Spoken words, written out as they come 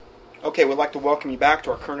Okay, we'd like to welcome you back to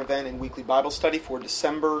our current event and weekly Bible study for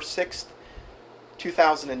December 6th,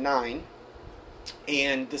 2009.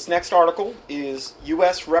 And this next article is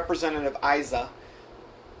U.S. Representative Issa.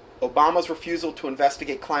 Obama's refusal to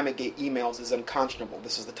investigate ClimateGate emails is unconscionable.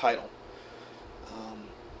 This is the title.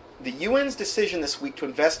 The UN's decision this week to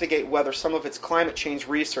investigate whether some of its climate change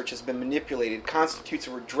research has been manipulated constitutes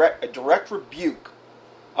a direct rebuke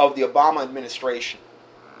of the Obama administration.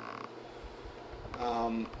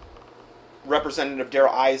 Representative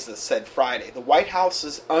Darrell Issa said Friday, the White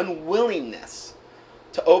House's unwillingness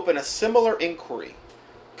to open a similar inquiry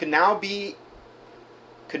could now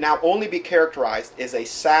only be characterized as a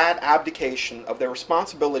sad abdication of their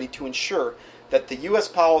responsibility to ensure that the U.S.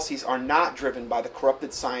 policies are not driven by the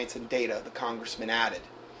corrupted science and data, the congressman added.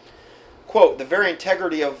 Quote, the very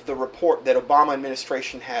integrity of the report that Obama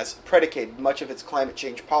administration has predicated much of its climate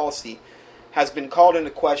change policy has been called into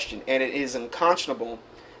question, and it is unconscionable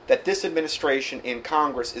that this administration and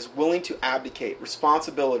Congress is willing to abdicate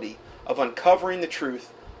responsibility of uncovering the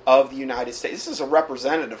truth of the United States. This is a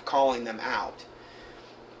representative calling them out.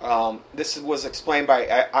 This was explained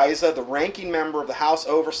by Issa, the ranking member of the House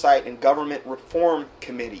Oversight and Government Reform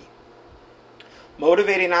Committee.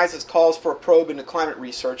 Motivating Issa's calls for a probe into climate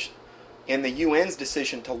research and the UN's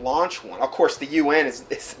decision to launch one. Of course, the UN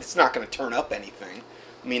it's not going to turn up anything.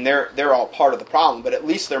 I mean, they're all part of the problem, but at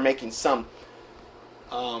least they're making some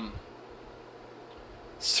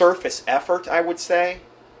surface effort, I would say,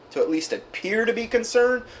 to at least appear to be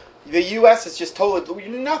concerned. The U.S. is just totally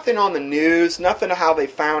nothing on the news, nothing of how they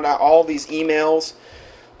found out all these emails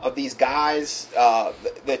of these guys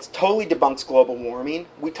that totally debunks global warming.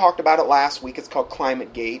 We talked about it last week. It's called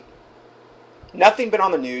ClimateGate. Nothing been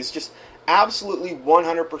on the news, just absolutely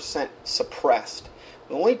 100% suppressed.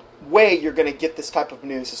 The only way you're going to get this type of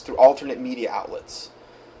news is through alternate media outlets.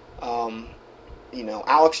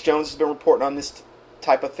 Alex Jones has been reporting on this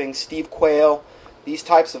type of thing. Steve Quayle. These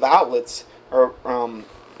types of outlets are,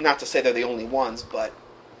 not to say they're the only ones, but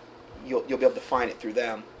you'll be able to find it through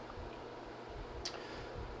them.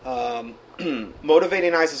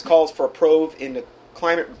 Motivating Issa's calls for a probe into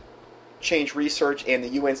climate change research and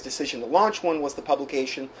the UN's decision to launch one was the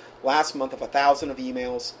publication last month of thousands of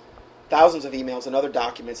emails and other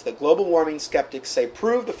documents that global warming skeptics say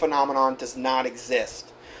prove the phenomenon does not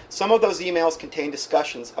exist. Some of those emails contain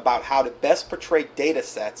discussions about how to best portray data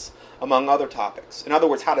sets, among other topics. In other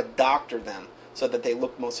words, how to doctor them so that they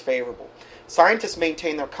look most favorable. Scientists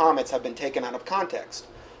maintain their comments have been taken out of context,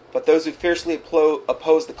 but those who fiercely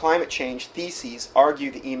oppose the climate change theses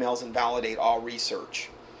argue the emails invalidate all research.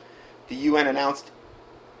 The UN announced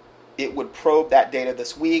it would probe that data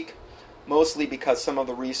this week, mostly because some of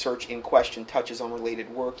the research in question touches on related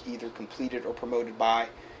work either completed or promoted by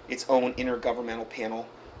its own intergovernmental panel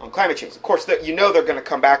on climate change. Of course, they're going to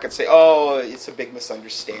come back and say, oh, it's a big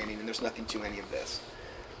misunderstanding and there's nothing to any of this.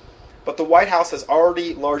 But the White House has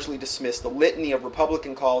already largely dismissed the litany of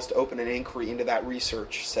Republican calls to open an inquiry into that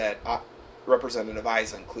research, said Representative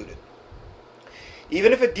Issa included.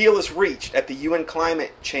 Even if a deal is reached at the UN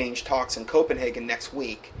climate change talks in Copenhagen next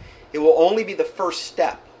week, it will only be the first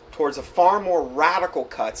step towards a far more radical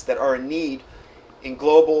cuts that are in need in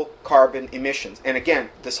global carbon emissions. And again,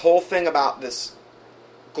 this whole thing about this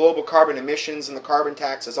global carbon emissions and the carbon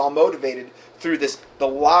tax is all motivated through the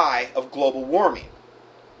lie of global warming,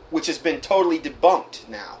 which has been totally debunked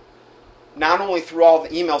now. Not only through all the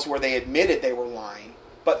emails where they admitted they were lying,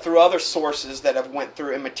 but through other sources that have went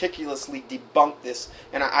through and meticulously debunked this.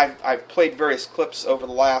 And I've played various clips over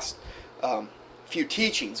the last few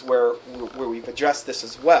teachings where we've addressed this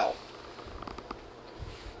as well.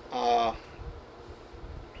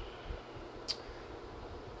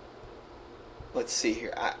 Let's see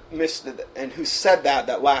here. And who said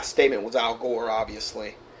that last statement was Al Gore,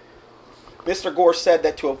 obviously. Mr. Gore said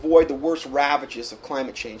that to avoid the worst ravages of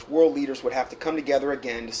climate change, world leaders would have to come together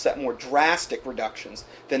again to set more drastic reductions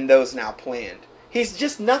than those now planned. He's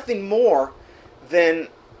just nothing more than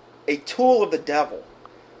a tool of the devil,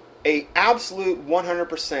 a absolute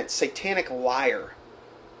 100% satanic liar.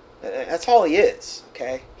 That's all he is,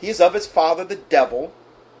 okay? He is of his father, the devil,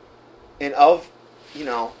 and of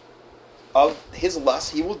his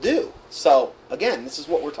lust he will do. So, again, this is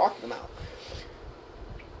what we're talking about.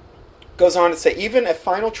 Goes on to say, even a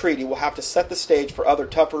final treaty will have to set the stage for other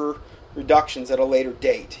tougher reductions at a later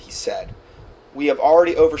date, he said. We have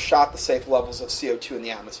already overshot the safe levels of CO2 in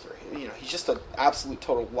the atmosphere. He's just an absolute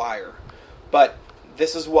total liar. But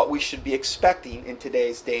this is what we should be expecting in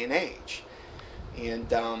today's day and age.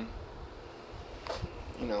 And,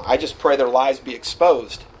 I just pray their lies be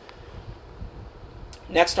exposed.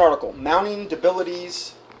 Next article, mounting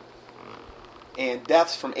debilities and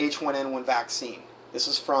deaths from H1N1 vaccine. This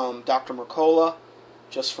is from Dr. Mercola,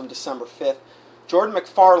 just from December 5th. Jordan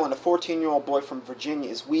McFarland, a 14-year-old boy from Virginia,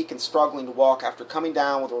 is weak and struggling to walk after coming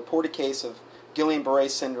down with a reported case of Guillain-Barré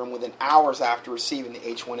syndrome within hours after receiving the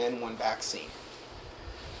H1N1 vaccine.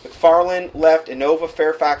 McFarland left Inova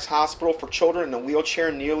Fairfax Hospital for Children in a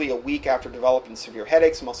wheelchair nearly a week after developing severe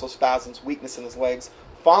headaches, muscle spasms, weakness in his legs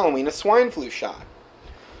following a swine flu shot.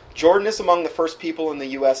 Jordan is among the first people in the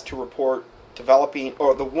U.S. to report developing,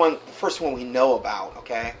 or the first one we know about,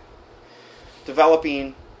 okay,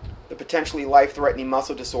 developing the potentially life-threatening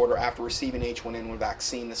muscle disorder after receiving H1N1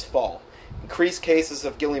 vaccine this fall. Increased cases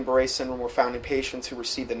of Guillain-Barré syndrome were found in patients who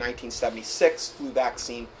received the 1976 flu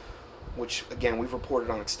vaccine, which, again, we've reported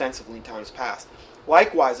on extensively in times past.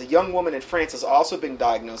 Likewise, a young woman in France has also been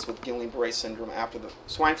diagnosed with Guillain-Barré syndrome after the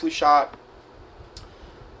swine flu shot.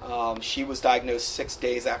 She was diagnosed 6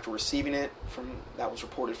 days after receiving it. That was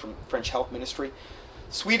reported from French Health Ministry.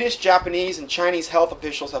 Swedish, Japanese, and Chinese health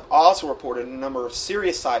officials have also reported a number of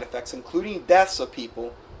serious side effects, including deaths of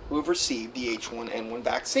people who have received the H1N1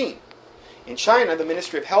 vaccine. In China, the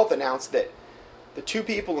Ministry of Health announced that the 2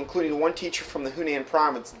 people, including one teacher from the Hunan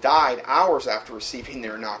province, died hours after receiving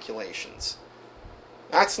their inoculations.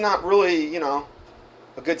 That's not really, a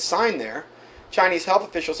good sign there. Chinese health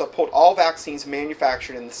officials have pulled all vaccines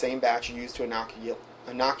manufactured in the same batch used to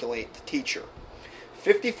inoculate the teacher.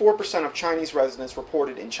 54% of Chinese residents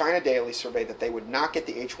reported in China Daily survey that they would not get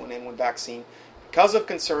the H1N1 vaccine because of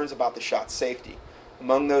concerns about the shot's safety.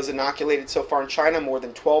 Among those inoculated so far in China, more than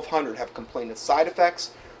 1,200 have complained of side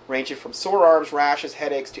effects, ranging from sore arms, rashes,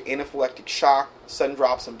 headaches, to anaphylactic shock, sudden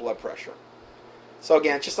drops in blood pressure. So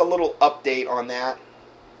again, just a little update on that.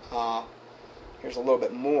 Here's a little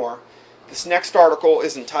bit more. This next article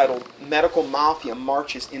is entitled, Medical Mafia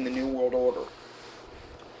Marches in the New World Order.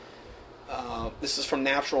 This is from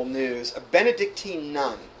Natural News. A Benedictine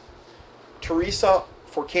nun, Teresa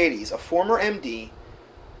Forcades, a former MD,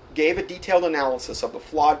 gave a detailed analysis of the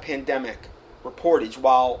flawed pandemic reportage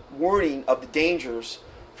while warning of the dangers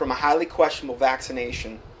from a highly questionable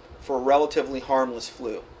vaccination for a relatively harmless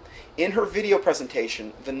flu. In her video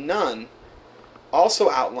presentation, the nun also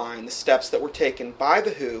outlined the steps that were taken by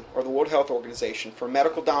the WHO, or the World Health Organization, for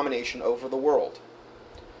medical domination over the world.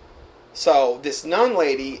 So this nun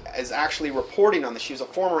lady is actually reporting on this. She was a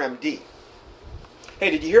former MD.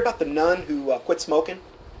 Hey, did you hear about the nun who quit smoking?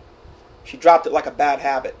 She dropped it like a bad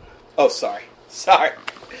habit. Oh, sorry.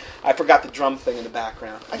 I forgot the drum thing in the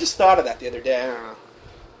background. I just thought of that the other day. I don't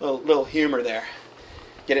know. Little humor there.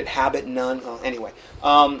 Get it? Habit, nun. Anyway.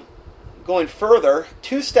 Going further,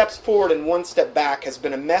 2 steps forward and 1 step back has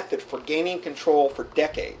been a method for gaining control for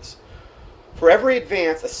decades. For every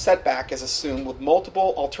advance, a setback is assumed with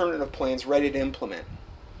multiple alternative plans ready to implement.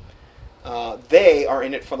 They are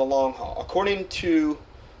in it for the long haul. According to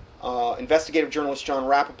investigative journalist John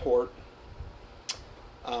Rappaport,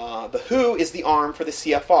 the WHO is the arm for the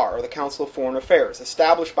CFR, or the Council of Foreign Affairs,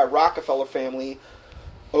 established by Rockefeller family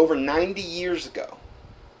over 90 years ago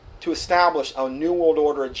to establish a New World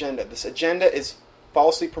Order agenda. This agenda is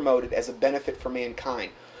falsely promoted as a benefit for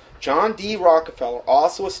mankind. John D. Rockefeller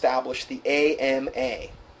also established the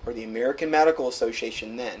AMA, or the American Medical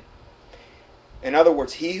Association then. In other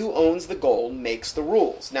words, he who owns the gold makes the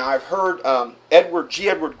rules. Now, I've heard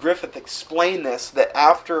Edward Griffith explain this, that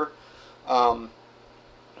after, I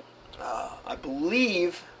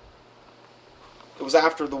believe it was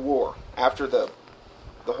after the war, after the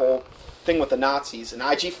whole thing with the Nazis, and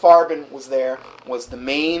I.G. Farben was there, was the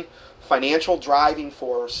main financial driving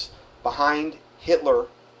force behind Hitler,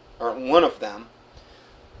 or one of them,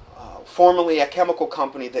 formerly a chemical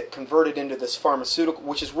company that converted into this pharmaceutical,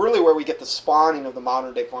 which is really where we get the spawning of the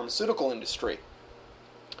modern day pharmaceutical industry.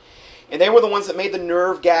 And they were the ones that made the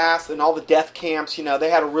nerve gas and all the death camps. They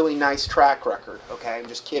had a really nice track record. Okay, I'm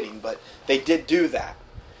just kidding, but they did do that.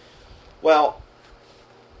 Well,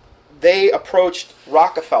 they approached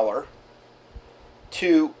Rockefeller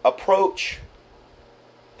to approach,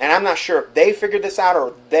 and I'm not sure if they figured this out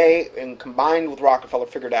or they, and combined with Rockefeller,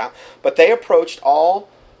 figured out, but they approached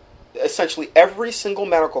essentially every single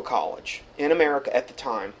medical college in America at the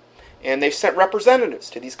time, and they've sent representatives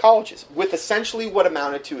to these colleges with essentially what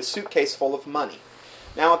amounted to a suitcase full of money.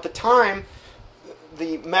 Now, at the time,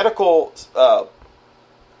 the medical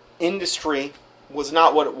industry was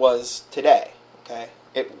not what it was today. Okay,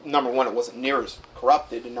 number one, it wasn't near as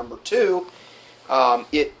corrupted, and number two,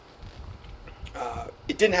 it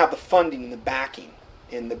didn't have the funding and the backing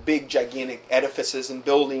in the big, gigantic edifices and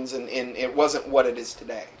buildings, and it wasn't what it is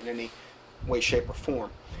today in any way, shape, or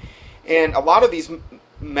form. And a lot of these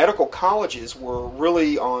medical colleges were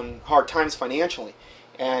really on hard times financially.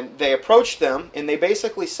 And they approached them, and they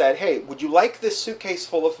basically said, hey, would you like this suitcase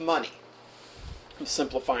full of money? I'm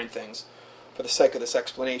simplifying things for the sake of this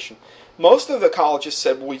explanation. Most of the colleges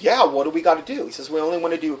said, well, yeah, what do we got to do? He says, we only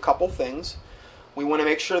want to do a couple things. We want to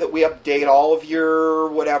make sure that we update all of your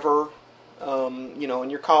whatever, in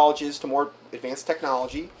your colleges to more advanced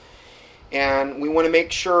technology. And we want to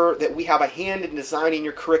make sure that we have a hand in designing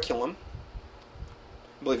your curriculum.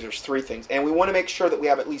 I believe there's 3 things. And we want to make sure that we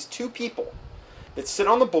have at least 2 people that sit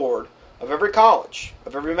on the board of every college,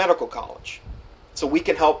 of every medical college, so we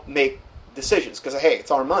can help make decisions, because, hey,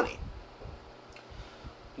 it's our money.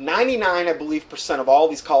 99, I believe, % of all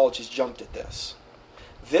these colleges jumped at this.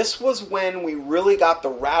 This was when we really got the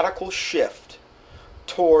radical shift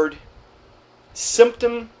toward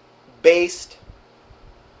symptom-based,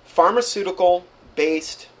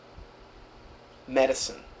 pharmaceutical-based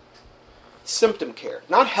medicine. Symptom care,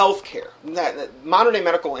 not health care. The modern day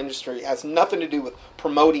medical industry has nothing to do with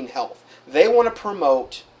promoting health. They want to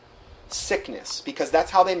promote sickness because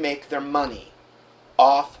that's how they make their money,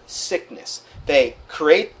 off sickness. They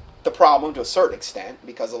create the problem to a certain extent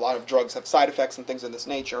because a lot of drugs have side effects and things of this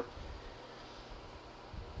nature.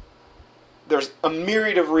 There's a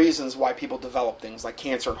myriad of reasons why people develop things like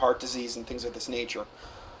cancer and heart disease and things of this nature.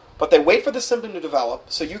 But they wait for the symptom to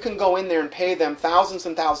develop so you can go in there and pay them thousands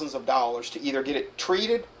and thousands of dollars to either get it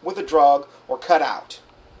treated with a drug or cut out.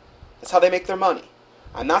 That's how they make their money.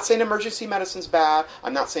 I'm not saying emergency medicine's bad.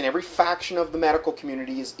 I'm not saying every faction of the medical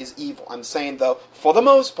community is evil. I'm saying, though, for the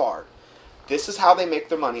most part, this is how they make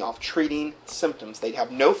their money, off treating symptoms. They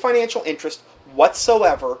have no financial interest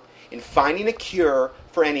whatsoever in finding a cure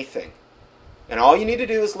for anything. And all you need to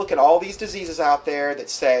do is look at all these diseases out there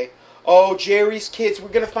that say, oh, Jerry's Kids, we're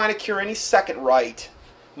going to find a cure any second, right?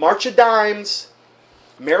 March of Dimes,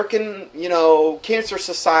 American, Cancer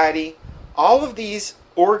Society, all of these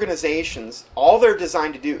organizations, all they're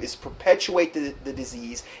designed to do is perpetuate the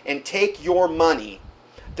disease and take your money.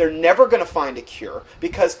 They're never going to find a cure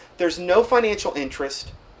because there's no financial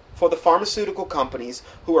interest for the pharmaceutical companies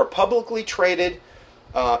who are publicly traded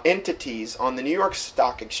entities on the New York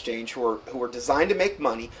Stock Exchange who are designed to make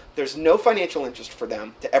money. There's no financial interest for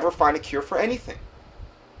them to ever find a cure for anything,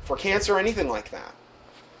 for cancer or anything like that.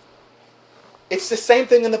 It's the same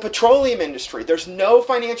thing in the petroleum industry. There's no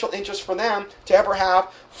financial interest for them to ever have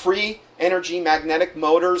free energy, magnetic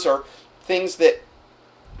motors, or things that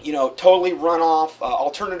totally run off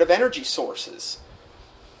alternative energy sources,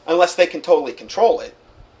 unless they can totally control it.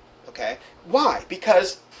 Okay? Why?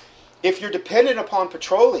 Because if you're dependent upon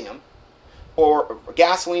petroleum or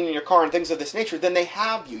gasoline in your car and things of this nature, then they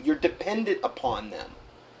have you. You're dependent upon them.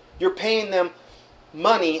 You're paying them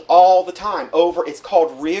money all the time over. It's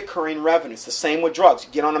called reoccurring revenue. It's the same with drugs.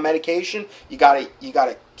 You get on a medication, you gotta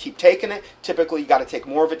keep taking it. Typically, you got to take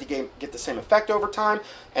more of it to get the same effect over time.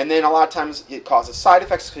 And then a lot of times it causes side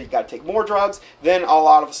effects because you got to take more drugs. Then a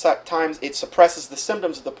lot of times it suppresses the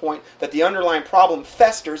symptoms to the point that the underlying problem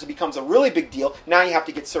festers. It becomes a really big deal. Now you have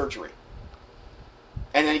to get surgery.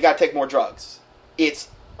 And then you got to take more drugs. It's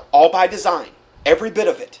all by design. Every bit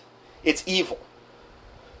of it. It's evil.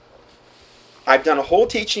 I've done a whole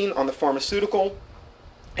teaching on the pharmaceutical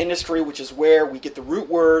industry, which is where we get the root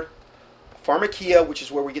word pharmakia, which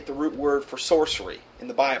is where we get the root word for sorcery in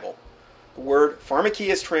the Bible. The word pharmakia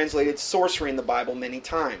is translated sorcery in the Bible many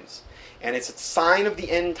times. And it's a sign of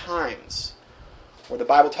the end times, where the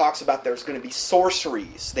Bible talks about there's going to be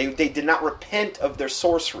sorceries. They did not repent of their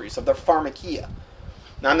sorceries, of their pharmakia.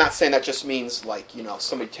 Now, I'm not saying that just means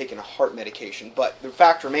somebody taking a heart medication, but the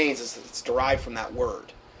fact remains is that it's derived from that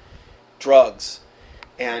word. Drugs.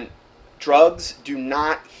 And drugs do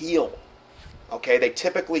not heal. Okay? They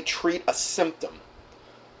typically treat a symptom.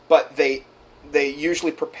 But they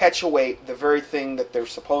usually perpetuate the very thing that they're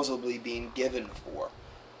supposedly being given for.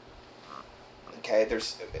 Okay?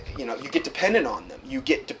 You get dependent on them. You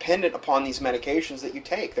get dependent upon these medications that you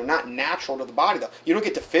take. They're not natural to the body, though. You don't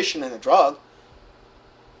get deficient in a drug.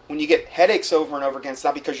 When you get headaches over and over again, it's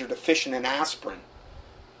not because you're deficient in aspirin.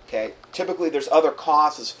 Okay? Typically, there's other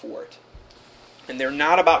causes for it. And they're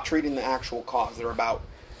not about treating the actual cause. They're about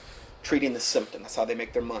treating the symptom. That's how they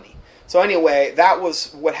make their money. So anyway, that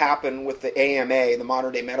was what happened with the AMA, the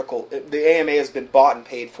modern day medical. The AMA has been bought and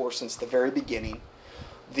paid for since the very beginning.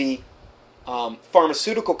 The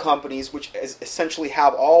pharmaceutical companies, which essentially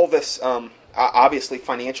have all this, obviously,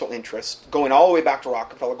 financial interest, going all the way back to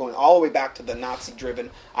Rockefeller, going all the way back to the Nazi-driven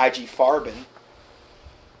IG Farben.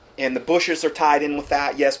 And the Bushes are tied in with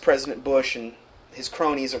that. Yes, President Bush and his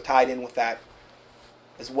cronies are tied in with that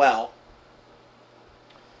as well.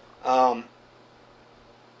 All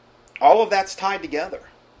of that's tied together.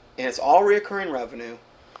 And it's all reoccurring revenue.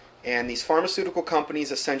 And these pharmaceutical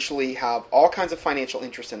companies essentially have all kinds of financial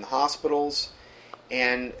interest in the hospitals.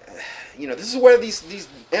 And, this is where these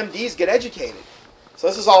MDs get educated. So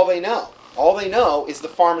this is all they know. All they know is the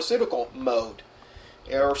pharmaceutical mode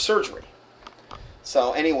or surgery.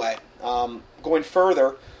 So anyway, going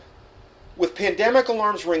further, with pandemic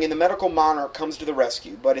alarms ringing, the medical monarch comes to the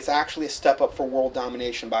rescue, but it's actually a step up for world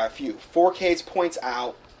domination by a few. Fourcades points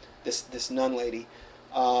out, this nun lady,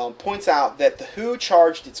 points out that the WHO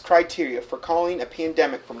charged its criteria for calling a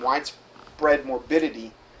pandemic from widespread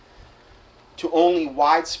morbidity to only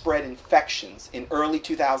widespread infections in early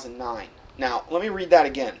 2009. Now, let me read that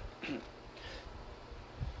again.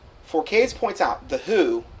 Fourcades points out the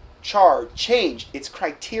WHO changed its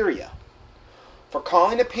criteria for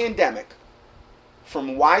calling a pandemic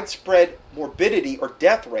from widespread morbidity or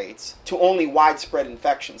death rates to only widespread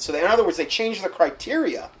infections. So in other words, they changed the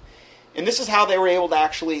criteria, and this is how they were able to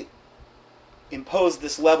actually impose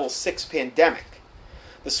this level 6 pandemic.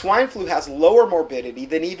 The swine flu has lower morbidity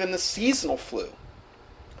than even the seasonal flu.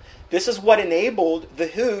 This is what enabled the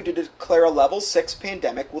WHO to declare a level 6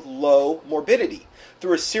 pandemic with low morbidity.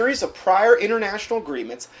 Through a series of prior international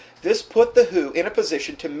agreements, this put the WHO in a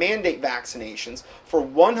position to mandate vaccinations for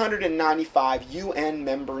 195 UN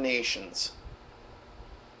member nations.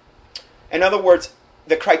 In other words,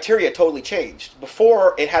 the criteria totally changed.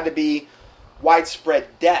 Before, it had to be widespread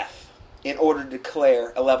death in order to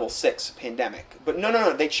declare a level 6 pandemic. But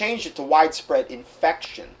no, they changed it to widespread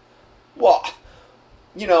infection. Well,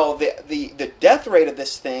 the death rate of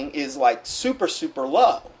this thing is like super, super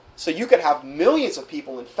low. So you could have millions of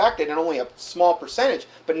people infected and only a small percentage.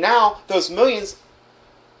 But now those millions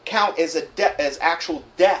count as actual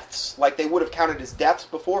deaths, like they would have counted as deaths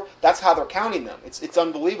before. That's how they're counting them. It's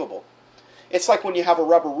unbelievable. It's like when you have a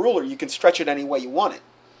rubber ruler, you can stretch it any way you want it.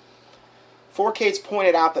 Fourcades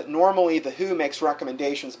pointed out that normally the WHO makes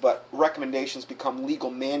recommendations, but recommendations become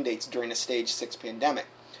legal mandates during a stage 6 pandemic.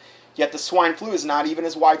 Yet the swine flu is not even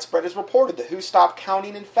as widespread as reported. The WHO stopped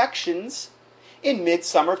counting infections in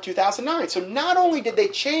mid-summer of 2009. So not only did they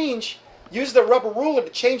use the rubber ruler to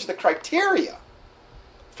change the criteria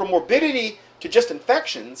from morbidity to just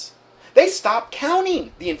infections, they stopped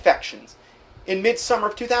counting the infections in mid-summer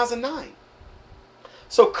of 2009.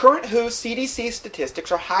 So current WHO CDC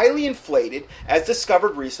statistics are highly inflated, as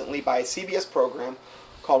discovered recently by a CBS program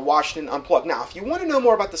called Washington Unplugged. Now, if you want to know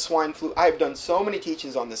more about the swine flu, I have done so many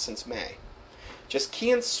teachings on this since May. Just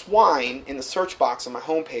key in swine in the search box on my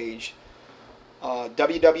homepage,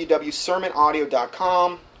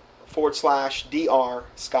 www.sermonaudio.com/Dr.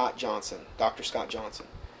 Scott Johnson, Dr. Scott Johnson.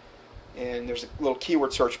 And there's a little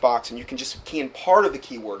keyword search box, and you can just key in part of the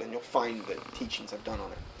keyword, and you'll find the teachings I've done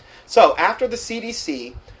on it. So, after the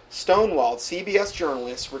CDC stonewalled CBS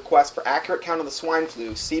journalists' request for accurate count of the swine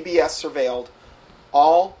flu, CBS surveilled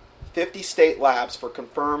all 50 state labs for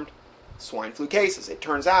confirmed swine flu cases. It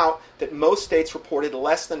turns out that most states reported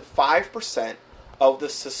less than 5% of the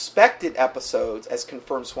suspected episodes as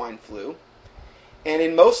confirmed swine flu, and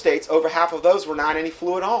in most states, over half of those were not any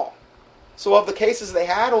flu at all. So of the cases they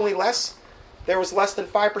had, there was less than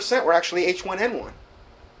 5% were actually H1N1.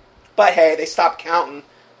 But hey, they stopped counting,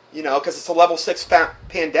 because it's a level 6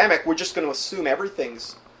 pandemic. We're just going to assume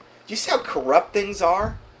everything's... Do you see how corrupt things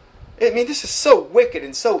are? I mean, this is so wicked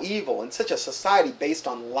and so evil in such a society based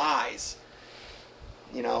on lies.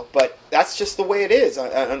 But that's just the way it is,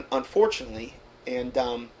 unfortunately. And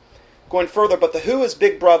going further, but the WHO is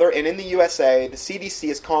big brother, and in the USA, the CDC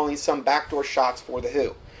is calling some backdoor shots for the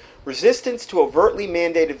WHO. Resistance to overtly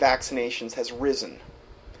mandated vaccinations has risen,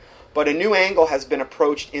 but a new angle has been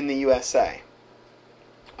approached in the USA.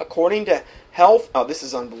 According to this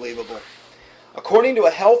is unbelievable. According to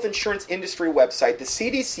a health insurance industry website, the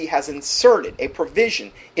CDC has inserted a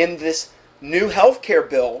provision in this new health care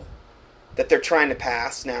bill that they're trying to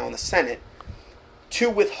pass now in the Senate to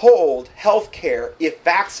withhold health care if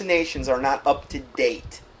vaccinations are not up to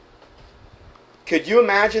date. Could you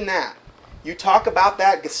imagine that? You talk about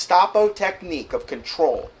that Gestapo technique of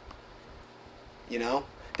control.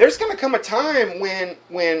 There's going to come a time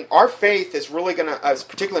when our faith is really going to,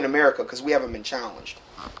 particularly in America, because we haven't been challenged.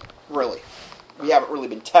 Really. We haven't really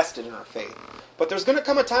been tested in our faith. But there's going to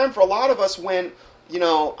come a time for a lot of us when, and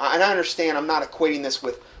I understand I'm not equating this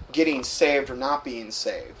with getting saved or not being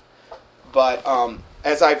saved. But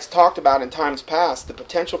as I've talked about in times past, the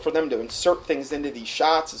potential for them to insert things into these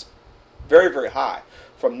shots is very, very high.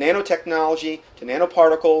 From nanotechnology to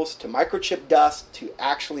nanoparticles to microchip dust to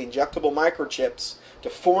actually injectable microchips to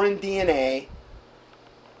foreign DNA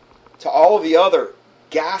to all of the other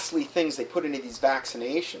ghastly things they put into these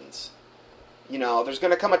vaccinations. There's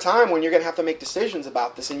going to come a time when you're going to have to make decisions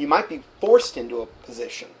about this, and you might be forced into a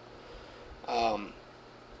position. Um,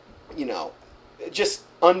 you know, just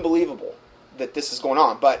unbelievable that this is going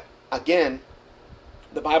on. But again,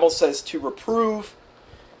 the Bible says to reprove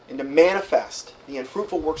and to manifest the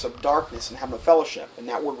unfruitful works of darkness and have no fellowship. And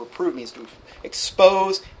that word reprove means to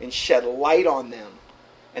expose and shed light on them.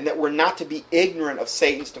 And that we're not to be ignorant of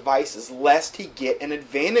Satan's devices, lest he get an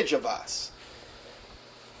advantage of us.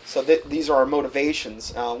 So these are our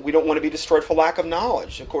motivations. We don't want to be destroyed for lack of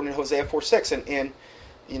knowledge, according to Hosea 4:6. And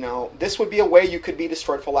you know, this would be a way you could be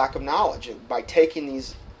destroyed for lack of knowledge, by taking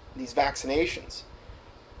these vaccinations.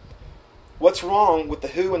 What's wrong with the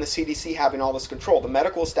WHO and the CDC having all this control? The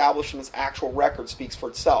medical establishment's actual record speaks for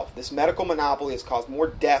itself. This medical monopoly has caused more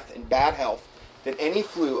death and bad health than any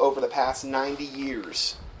flu over the past 90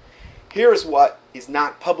 years. Here is what is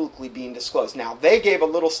not publicly being disclosed. Now, they gave a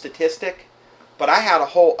little statistic, but I had a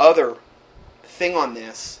whole other thing on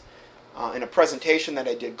this in a presentation that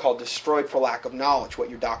I did called Destroyed for Lack of Knowledge, What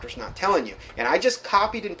Your Doctor's Not Telling You. And I just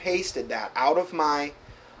copied and pasted that out of my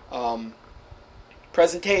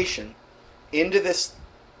presentation into this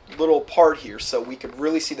little part here so we could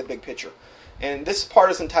really see the big picture. And this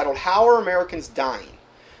part is entitled, How Are Americans Dying?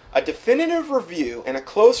 A definitive review and a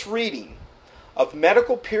close reading of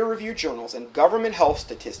medical peer-reviewed journals and government health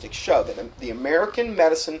statistics show that the American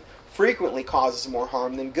medicine frequently causes more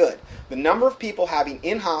harm than good. The number of people having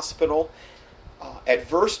in-hospital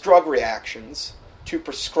adverse drug reactions to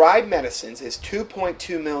prescribed medicines is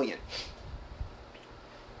 2.2 million.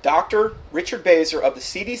 Dr. Richard Bazer of the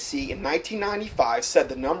CDC in 1995 said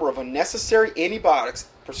the number of unnecessary antibiotics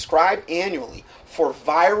prescribed annually for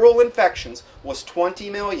viral infections was 20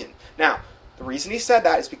 million. Now, the reason he said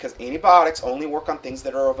that is because antibiotics only work on things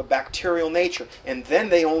that are of a bacterial nature, and then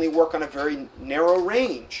they only work on a very narrow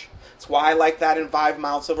range. That's why I like that in 5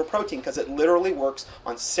 miles over protein, because it literally works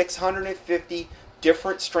on 650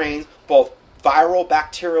 different strains, both viral,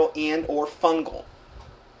 bacterial, and or fungal.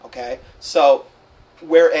 Okay? So,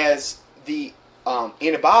 whereas the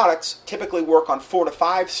antibiotics typically work on 4 to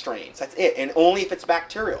 5 strains. That's it, and only if it's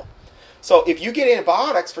bacterial. So if you get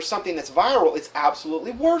antibiotics for something that's viral, it's absolutely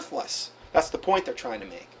worthless. That's the point they're trying to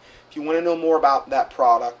make. If you want to know more about that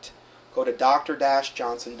product, go to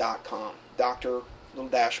dr-johnson.com,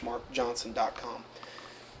 dr-johnson.com,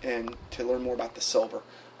 and to learn more about the silver.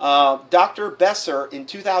 Dr. Besser in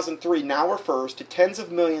 2003 now refers to tens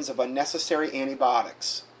of millions of unnecessary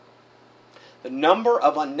antibiotics. The number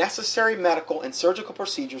of unnecessary medical and surgical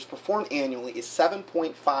procedures performed annually is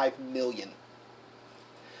 7.5 million.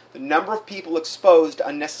 The number of people exposed to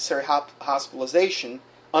unnecessary hospitalization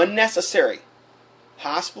is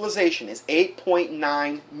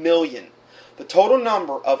 8.9 million. The total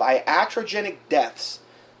number of iatrogenic deaths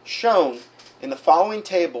shown in the following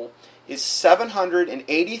table is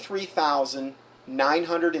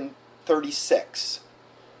 783,936.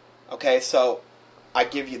 Okay, so I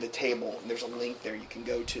give you the table, and there's a link there you can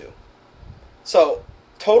go to. So,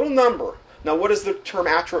 total number. Now, what does the term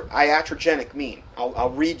iatrogenic mean? I'll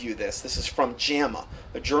read you this. This is from JAMA,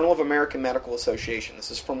 the Journal of American Medical Association. This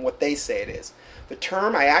is from what they say it is. The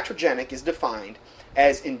term iatrogenic is defined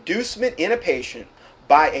as inducement in a patient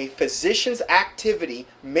by a physician's activity,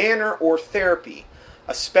 manner, or therapy,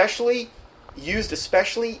 especially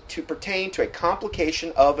to pertain to a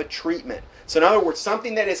complication of a treatment. So, in other words,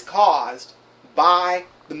 something that is caused by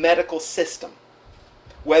the medical system.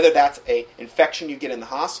 Whether that's an infection you get in the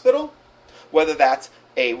hospital, whether that's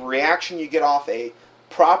a reaction you get off a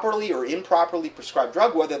properly or improperly prescribed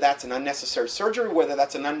drug, whether that's an unnecessary surgery, whether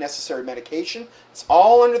that's an unnecessary medication, it's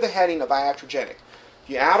all under the heading of iatrogenic. If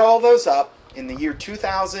you add all those up, in the year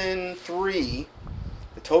 2003,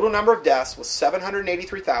 the total number of deaths was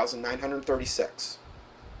 783,936.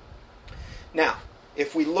 Now,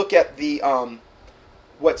 if we look at the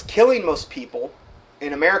what's killing most people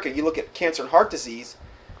in America, you look at cancer and heart disease.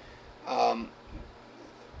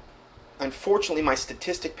 Unfortunately, my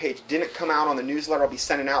statistic page didn't come out on the newsletter I'll be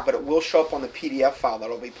sending out, but it will show up on the PDF file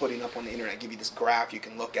that I'll be putting up on the internet. I'll give you this graph you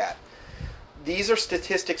can look at. These are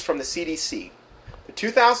statistics from the CDC. The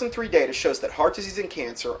 2003 data shows that heart disease and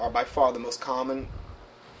cancer are by far the most common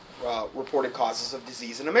reported causes of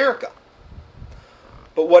disease in America.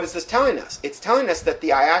 But what is this telling us? It's telling us that the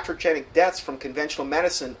iatrogenic deaths from conventional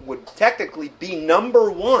medicine would technically be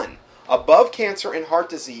number one, above cancer and heart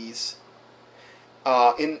disease,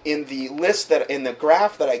 in the list that in the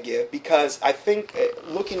graph that I give, because I think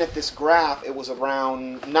looking at this graph, it was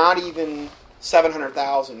around not even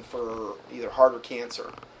 700,000 for either heart or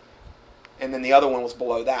cancer, and then the other one was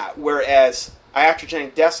below that. Whereas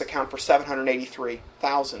iatrogenic deaths account for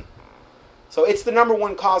 783,000. So it's the number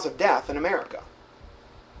one cause of death in America.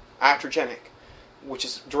 Iatrogenic, which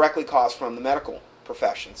is directly caused from the medical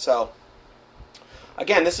profession. So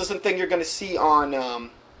again, this isn't thing you're going to see on.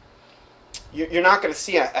 You're not going to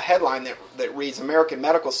see a headline that reads "American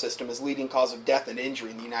medical system is leading cause of death and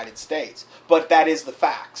injury in the United States," but that is the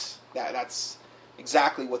facts. That's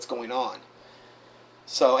exactly what's going on.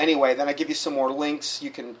 So anyway, then I give you some more links you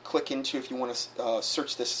can click into if you want to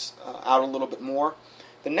search this out a little bit more.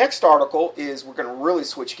 The next article is, we're going to really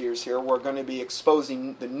switch gears here. We're going to be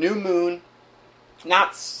exposing the new moon,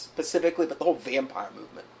 not specifically, but the whole vampire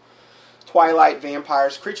movement. Twilight,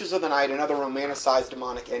 vampires, creatures of the night, and other romanticized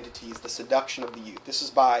demonic entities, the seduction of the youth. This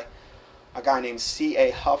is by a guy named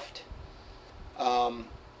C.A. Huft.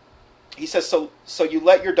 He says, so you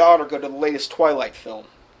let your daughter go to the latest Twilight film,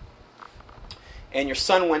 and your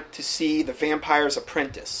son went to see The Vampire's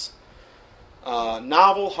Apprentice.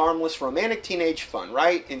 Novel, harmless, romantic teenage fun,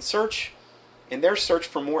 right? In their search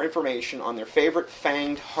for more information on their favorite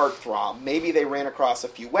fanged heartthrob, maybe they ran across a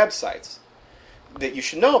few websites that you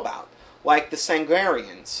should know about, like the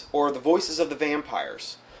Sangarians, or the Voices of the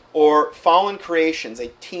Vampires, or Fallen Creations,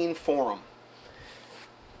 a teen forum.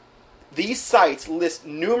 These sites list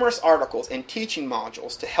numerous articles and teaching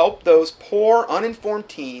modules to help those poor, uninformed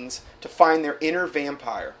teens to find their inner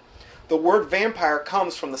vampire. The word vampire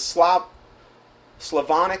comes from the Slavonic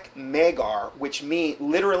magar, which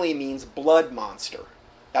literally means blood monster.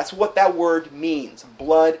 That's what that word means,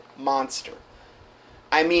 blood monster.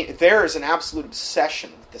 I mean, there is an absolute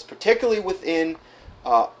obsession with this, particularly within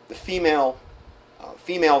the females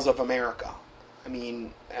of America. I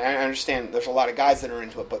mean, I understand there's a lot of guys that are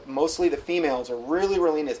into it, but mostly the females are really,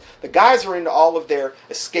 really into this. The guys are into all of their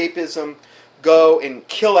escapism, go and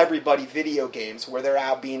kill everybody video games, where they're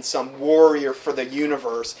out being some warrior for the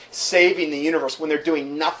universe, saving the universe, when they're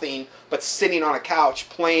doing nothing but sitting on a couch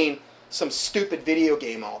playing some stupid video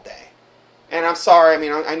game all day. And I'm sorry, I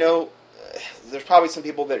mean, I know there's probably some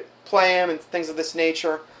people that play them and things of this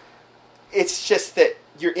nature. It's just that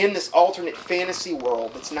you're in this alternate fantasy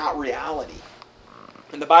world that's not reality.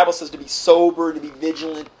 And the Bible says to be sober, to be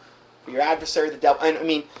vigilant, for your adversary, the devil. And I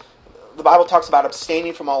mean, the Bible talks about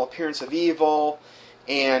abstaining from all appearance of evil,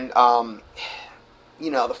 and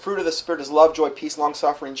the fruit of the Spirit is love, joy, peace,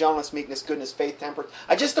 long-suffering, gentleness, meekness, goodness, faith, temperance.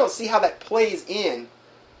 I just don't see how that plays in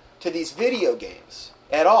to these video games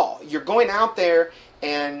at all. You're going out there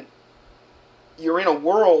and you're in a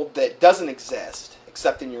world that doesn't exist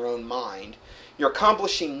except in your own mind. You're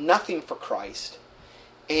accomplishing nothing for Christ,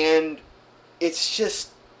 and it's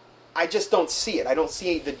just, I just don't see it. I don't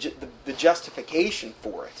see the justification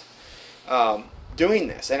for it. Doing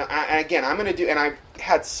this. And again, I'm going to do, and I've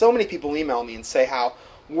had so many people email me and say how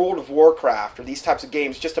World of Warcraft or these types of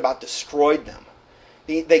games just about destroyed them.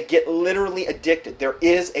 They get literally addicted. There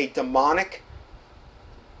is a demonic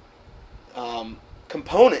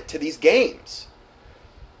component to these games.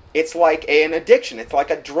 It's like an addiction. It's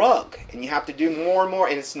like a drug. And you have to do more and more,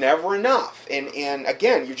 and it's never enough. And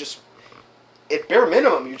again, you're just, at bare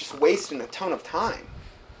minimum, you're just wasting a ton of time.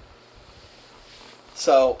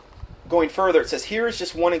 So, going further, it says, here is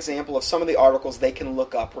just one example of some of the articles they can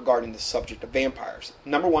look up regarding the subject of vampires.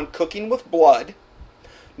 Number 1, cooking with blood.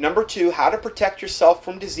 Number 2, how to protect yourself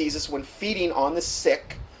from diseases when feeding on the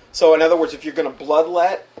sick. So, in other words, if you're going to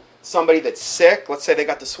bloodlet somebody that's sick, let's say they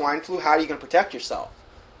got the swine flu, how are you going to protect yourself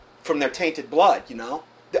from their tainted blood, you know?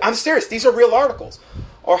 I'm serious. These are real articles.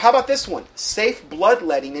 Or how about this one? Safe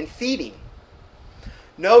bloodletting and feeding.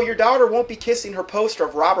 No, your daughter won't be kissing her poster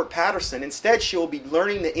of Robert Patterson. Instead, she will be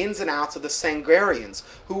learning the ins and outs of the Sangarians,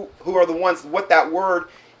 who are the ones, what that word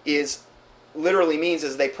is literally means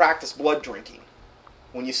is they practice blood drinking.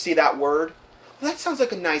 When you see that word, well, that sounds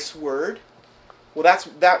like a nice word. Well,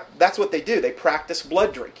 that's what they do. They practice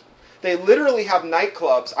blood drinking. They literally have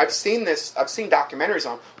nightclubs. I've seen documentaries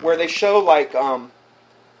on where they show like,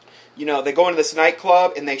 they go into this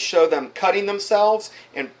nightclub and they show them cutting themselves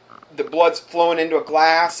and the blood's flowing into a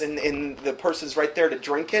glass and the person's right there to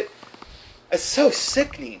drink it. It's so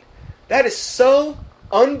sickening. That is so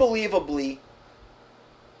unbelievably,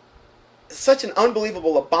 such an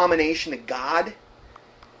unbelievable abomination to God.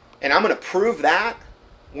 And I'm going to prove that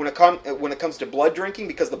when it comes to blood drinking,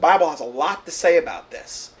 because the Bible has a lot to say about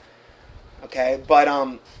this. Okay, but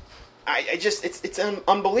it's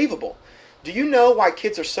unbelievable. Do you know why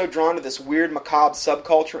kids are so drawn to this weird, macabre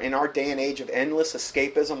subculture in our day and age of endless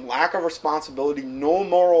escapism, lack of responsibility, no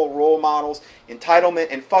moral role models, entitlement,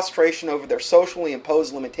 and frustration over their socially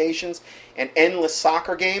imposed limitations, and endless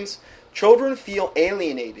soccer games? Children feel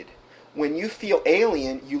alienated. When you feel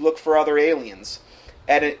alien, you look for other aliens.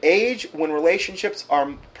 At an age when relationships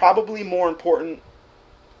are probably more important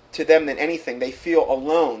to them than anything, they feel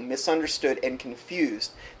alone, misunderstood, and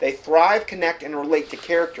confused. They thrive, connect, and relate to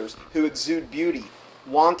characters who exude beauty,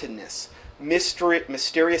 wantonness,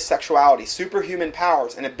 mysterious sexuality, superhuman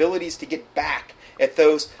powers, and abilities to get back at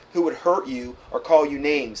those who would hurt you or call you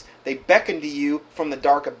names. They beckon to you from the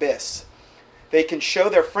dark abyss. They can show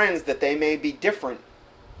their friends that they may be different,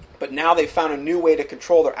 but now they've found a new way to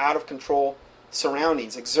control their out-of-control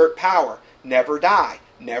surroundings, exert power, never die,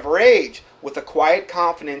 never age, with a quiet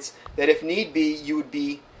confidence that if need be, you would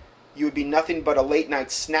be nothing but a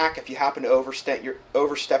late-night snack if you happen to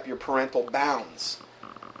overstep your parental bounds.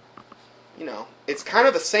 You know, it's kind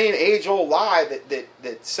of the same age-old lie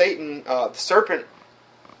that Satan, the serpent,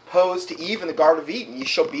 posed to Eve in the Garden of Eden. You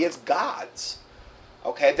shall be as gods.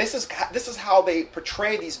 Okay, this is how they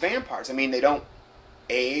portray these vampires. I mean, they don't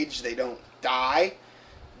age, they don't die.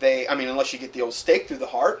 Unless you get the old stake through the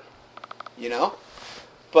heart, you know.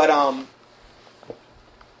 But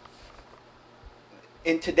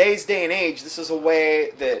in today's day and age, this is a way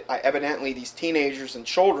that evidently these teenagers and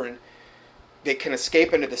children, they can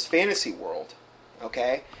escape into this fantasy world,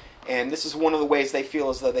 okay? And this is one of the ways they feel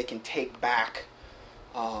as though they can take back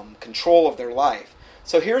control of their life.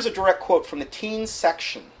 So here's a direct quote from the teen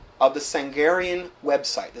section of the Sangarian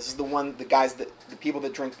website. This is the people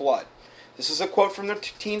that drink blood. This is a quote from the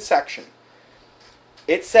teen section.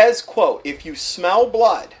 It says, quote, if you smell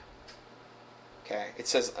blood, okay, it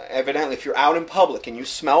says evidently if you're out in public and you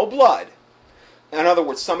smell blood, in other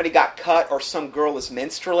words, somebody got cut or some girl is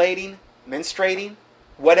menstruating,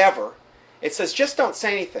 whatever, it says just don't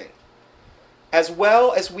say anything. As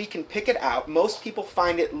well as we can pick it out, most people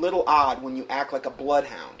find it little odd when you act like a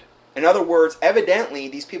bloodhound. In other words, evidently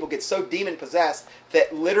these people get so demon-possessed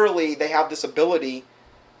that literally they have this ability,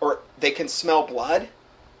 or they can smell blood,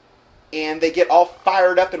 and they get all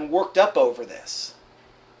fired up and worked up over this.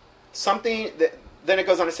 Then it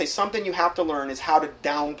goes on to say, something you have to learn is how to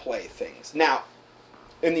downplay things. Now,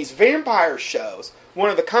 in these vampire shows, one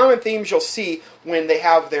of the common themes you'll see when they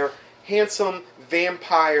have their handsome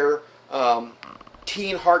vampire,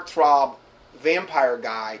 teen heartthrob vampire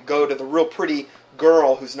guy go to the real pretty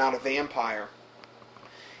girl who's not a vampire,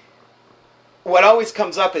 what always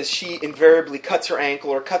comes up is she invariably cuts her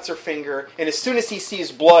ankle or cuts her finger, and as soon as he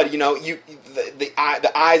sees blood, you know,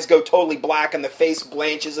 the eyes go totally black and the face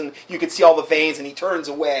blanches, and you can see all the veins, and he turns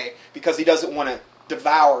away because he doesn't want to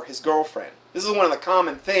devour his girlfriend. This is one of the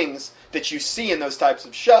common things that you see in those types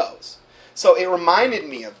of shows. So it reminded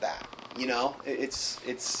me of that. You know, it's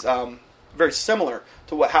very similar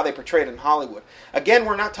to how they portray it in Hollywood. Again,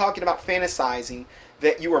 we're not talking about fantasizing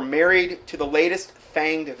that you are married to the latest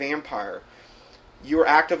fanged vampire. You are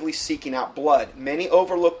actively seeking out blood. Many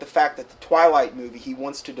overlook the fact that the Twilight movie, he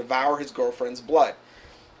wants to devour his girlfriend's blood.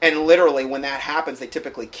 And literally, when that happens, they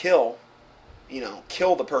typically kill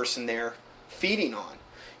the person they're feeding on.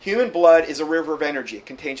 Human blood is a river of energy. It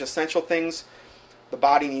contains essential things the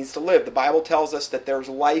body needs to live. The Bible tells us that there's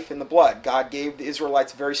life in the blood. God gave the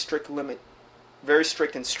Israelites very strict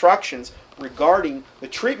instructions regarding the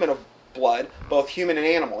treatment of blood, both human and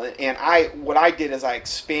animal. And what I did is I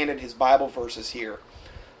expanded his Bible verses here.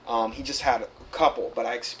 He just had a couple, but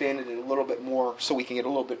I expanded it a little bit more so we can get a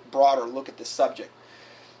little bit broader look at this subject.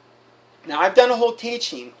 Now, I've done a whole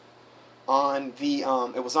teaching on the, I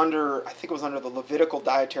think it was under the Levitical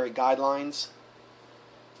Dietary Guidelines.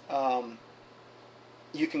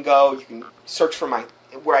 You can search for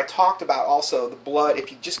where I talked about also the blood.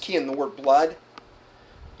 If you just key in the word blood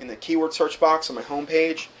in the keyword search box on my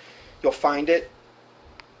homepage, you'll find it.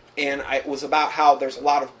 And it was about how there's a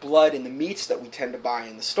lot of blood in the meats that we tend to buy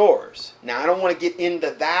in the stores. Now, I don't want to get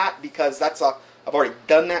into that because I've already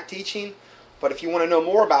done that teaching. But if you want to know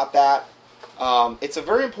more about that, it's a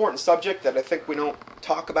very important subject that I think we don't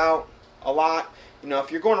talk about a lot. You know,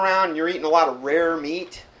 if you're going around and you're eating a lot of rare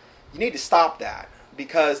meat, you need to stop that.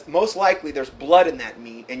 Because most likely there's blood in that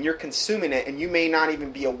meat and you're consuming it and you may not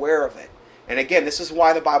even be aware of it. And again, this is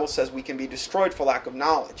why the Bible says we can be destroyed for lack of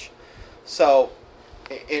knowledge. So,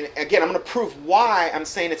 and again, I'm going to prove why I'm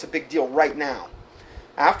saying it's a big deal right now.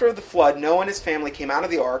 After the flood, Noah and his family came out of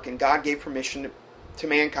the ark and God gave permission to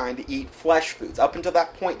mankind to eat flesh foods. Up until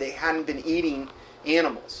that point, they hadn't been eating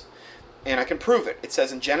animals. And I can prove it. It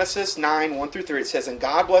says in Genesis 9, 1-3, it says, and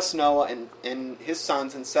God blessed Noah and his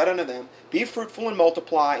sons and said unto them, be fruitful and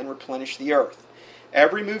multiply and replenish the earth.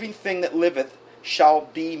 Every moving thing that liveth shall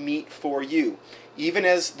be meat for you. Even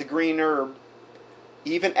as the green herb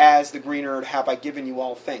have I given you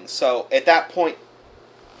all things. So at that point,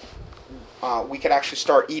 we could actually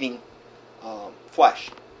start eating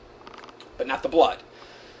flesh, but not the blood.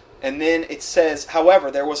 And then it says,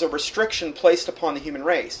 however, there was a restriction placed upon the human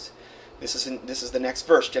race. This is the next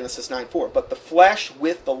verse, Genesis 9:4. But the flesh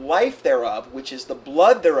with the life thereof, which is the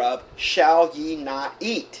blood thereof, shall ye not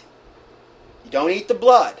eat. You don't eat the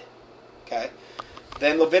blood. Okay?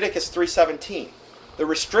 Then Leviticus 3:17. The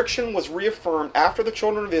restriction was reaffirmed after the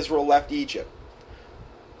children of Israel left Egypt.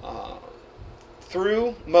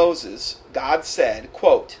 Through Moses, God said,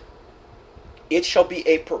 quote, "It shall be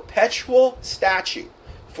a perpetual statute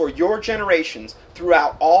for your generations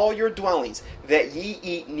throughout all your dwellings, that ye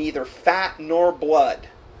eat neither fat nor blood."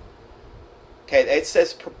 Okay, it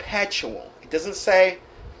says perpetual. It doesn't say...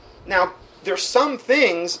 Now, there's some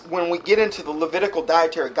things when we get into the Levitical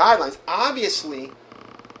dietary guidelines, obviously,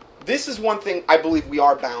 this is one thing I believe we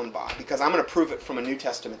are bound by, because I'm going to prove it from a New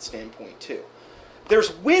Testament standpoint too.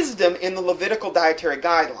 There's wisdom in the Levitical dietary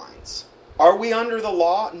guidelines. Are we under the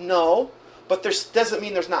law? No. But there doesn't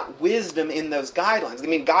mean there's not wisdom in those guidelines. I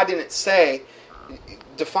mean, God didn't say,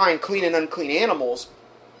 define clean and unclean animals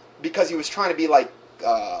because he was trying to be like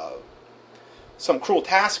some cruel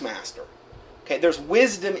taskmaster. Okay, there's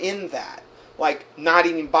wisdom in that. Like not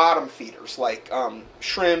eating bottom feeders, like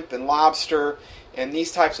shrimp and lobster and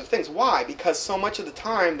these types of things. Why? Because so much of the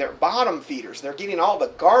time they're bottom feeders. They're getting all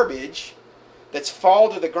the garbage that's fall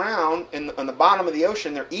to the ground on the bottom of the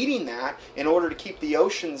ocean. They're eating that in order to keep the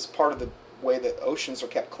oceans, part of the way the oceans are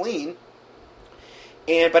kept clean.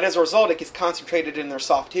 But as a result, it gets concentrated in their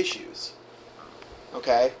soft tissues.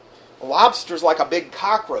 Okay? A lobster's like a big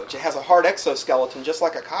cockroach. It has a hard exoskeleton just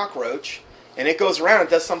like a cockroach, and it goes around and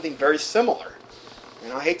does something very similar.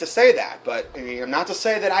 And I hate to say that, but not to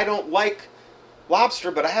say that I don't like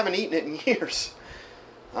lobster, but I haven't eaten it in years.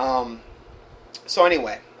 So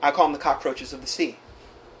anyway, I call them the cockroaches of the sea.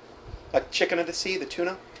 Like chicken of the sea, the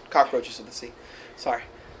tuna, cockroaches of the sea. Sorry.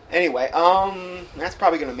 Anyway, that's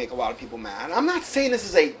probably going to make a lot of people mad. I'm not saying this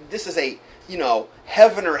is a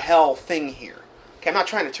heaven or hell thing here. Okay, I'm not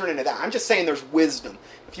trying to turn into that. I'm just saying there's wisdom.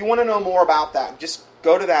 If you want to know more about that, just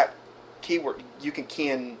go to that keyword. You can key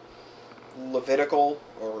in Levitical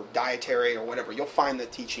or dietary or whatever. You'll find the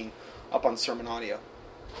teaching up on Sermon Audio.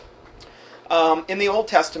 In the Old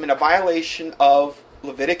Testament, a violation of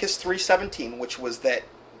Leviticus 3:17, which was that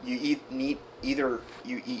you eat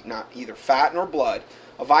not either fat nor blood,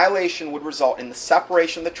 a violation would result in the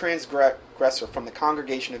separation of the transgressor from the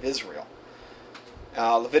congregation of Israel.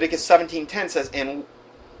 Leviticus 17:10 says, "And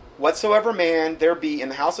whatsoever man there be in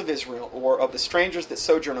the house of Israel, or of the strangers that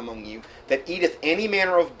sojourn among you, that eateth any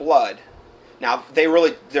manner of blood," now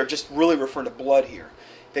they're just really referring to blood here,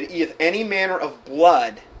 "that eateth any manner of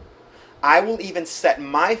blood, I will even set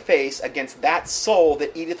my face against that soul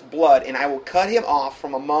that eateth blood, and I will cut him off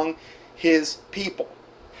from among his people."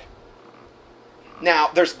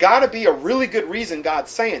 Now, there's got to be a really good reason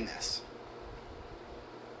God's saying this.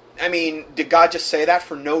 I mean, did God just say that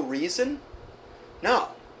for no reason? No.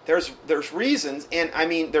 There's reasons, and I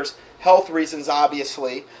mean, there's health reasons,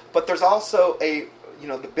 obviously, but there's also the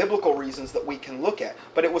biblical reasons that we can look at.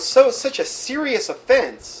 But it was such a serious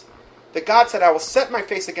offense that God said, "I will set my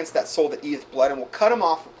face against that soul that eateth blood and will cut him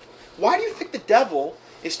off." Why do you think the devil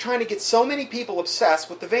is trying to get so many people obsessed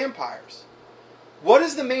with the vampires? What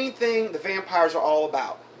is the main thing the vampires are all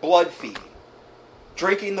about? Blood feeding.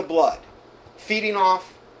 Drinking the blood. Feeding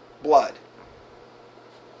off blood.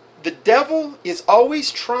 The devil is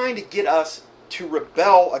always trying to get us to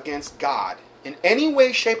rebel against God in any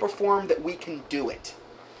way, shape, or form that we can do it.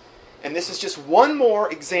 And this is just one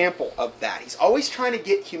more example of that. He's always trying to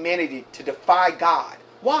get humanity to defy God.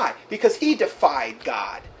 Why? Because he defied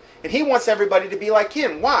God. And he wants everybody to be like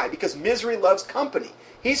him. Why? Because misery loves company.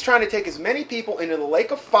 He's trying to take as many people into the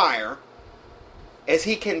lake of fire as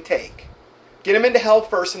he can take. Get them into hell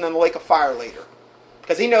first and then the lake of fire later.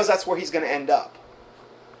 Because he knows that's where he's going to end up.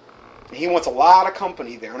 And he wants a lot of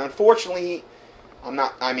company there. And unfortunately, I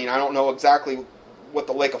don't know exactly what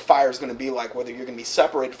the lake of fire is going to be like, whether you're going to be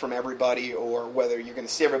separated from everybody or whether you're going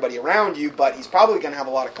to see everybody around you, but he's probably going to have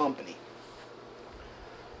a lot of company.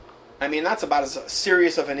 I mean, that's about as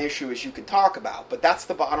serious of an issue as you could talk about, but that's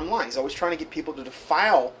the bottom line. He's always trying to get people to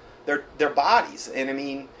defile their bodies, and I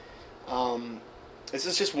mean, this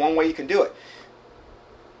is just one way you can do it.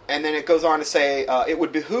 And then it goes on to say, it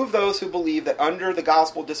would behoove those who believe that under the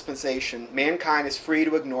gospel dispensation, mankind is free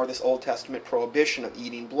to ignore this Old Testament prohibition of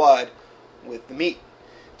eating blood with the meat,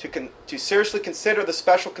 to seriously consider the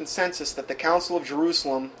special consensus that the Council of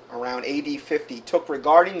Jerusalem around AD 50 took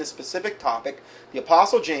regarding the specific topic. The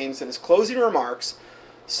Apostle James, in his closing remarks,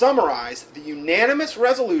 summarized the unanimous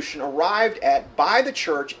resolution arrived at by the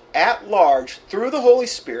church at large through the Holy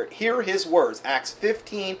Spirit. Here are his words, Acts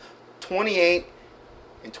 15, 28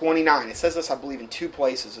 and 29. It says this, I believe, in two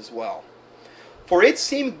places as well. "For it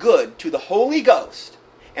seemed good to the Holy Ghost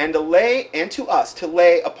and to us to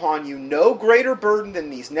lay upon you no greater burden than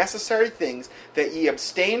these necessary things, that ye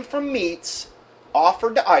abstain from meats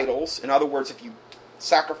offered to idols." In other words, if you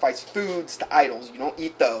sacrifice foods to idols. You don't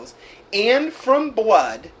eat those. And from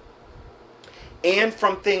blood, and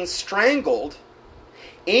from things strangled,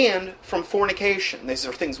 and from fornication. These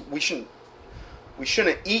are things we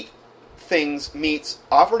shouldn't eat things, meats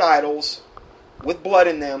offered idols with blood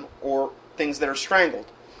in them, or things that are strangled.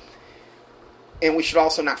 And we should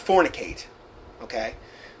also not fornicate. Okay?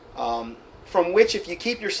 From which if you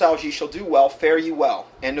keep yourselves, ye shall do well, fare you well.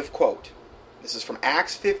 End of quote. This is from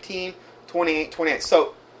Acts 15, 28.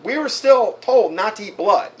 So we were still told not to eat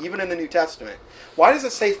blood, even in the New Testament. Why does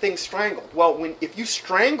it say things strangled? Well, if you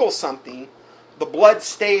strangle something, the blood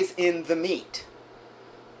stays in the meat.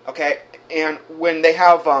 Okay? And when they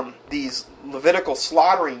have these Levitical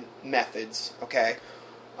slaughtering methods, okay,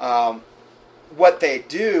 what they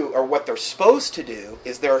do, or what they're supposed to do,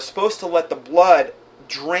 is they're supposed to let the blood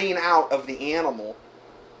drain out of the animal,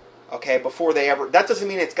 okay, before they ever... That doesn't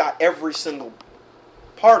mean it's got every single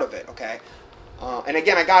part of it, okay? And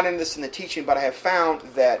again, I got into this in the teaching, but I have found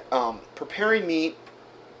that preparing meat,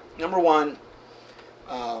 number one,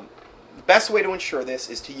 the best way to ensure this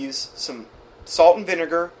is to use some salt and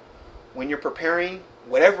vinegar when you're preparing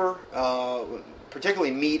whatever,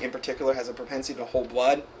 particularly meat in particular has a propensity to hold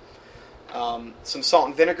blood. Some salt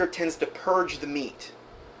and vinegar tends to purge the meat,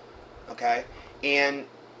 okay? And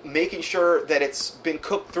making sure that it's been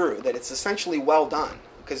cooked through, that it's essentially well done.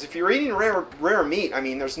 Because if you're eating rare meat, I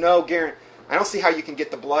mean, there's no guarantee. I don't see how you can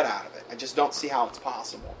get the blood out of it. I just don't see how it's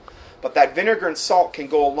possible. But that vinegar and salt can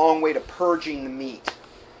go a long way to purging the meat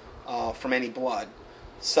from any blood.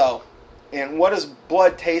 So, and what does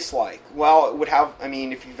blood taste like? Well, it would have, I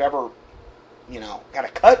mean, if you've ever, got a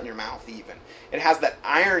cut in your mouth even, it has that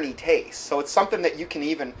irony taste. So it's something that you can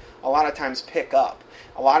even, a lot of times, pick up.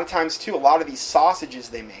 A lot of times, too, a lot of these sausages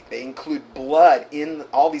they make, they include blood in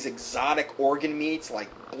all these exotic organ meats, like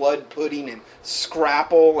blood pudding and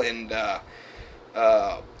scrapple and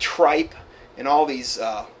tripe and all these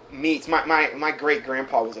meats. My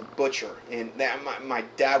great-grandpa was a butcher, and my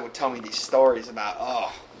dad would tell me these stories about,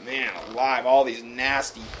 oh, man, alive, all these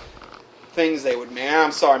nasty things they would make.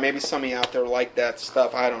 I'm sorry, maybe some of you out there like that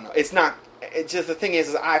stuff. I don't know. It's just the thing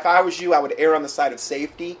is if I was you, I would err on the side of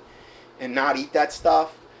safety and not eat that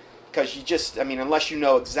stuff, because unless you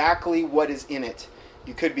know exactly what is in it,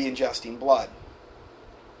 you could be ingesting blood.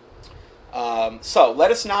 So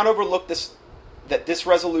let us not overlook that this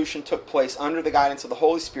resolution took place under the guidance of the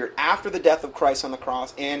Holy Spirit after the death of Christ on the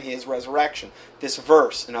cross and his resurrection. This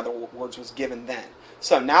verse, in other words, was given then.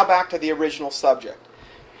 So now back to the original subject.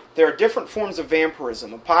 There are different forms of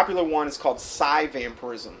vampirism. A popular one is called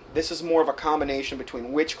psi-vampirism. This is more of a combination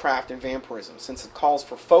between witchcraft and vampirism, since it calls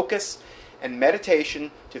for focus and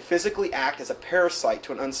meditation to physically act as a parasite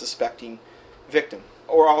to an unsuspecting victim,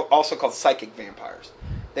 or also called psychic vampires.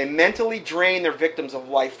 They mentally drain their victims of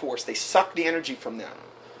life force. They suck the energy from them.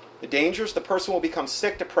 The danger is the person will become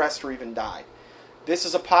sick, depressed, or even die. This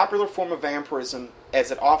is a popular form of vampirism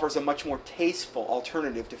as it offers a much more tasteful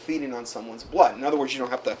alternative to feeding on someone's blood. In other words, you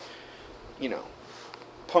don't have to,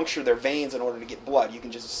 puncture their veins in order to get blood. You can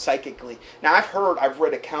just psychically... Now, I've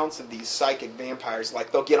read accounts of these psychic vampires,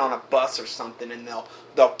 like they'll get on a bus or something and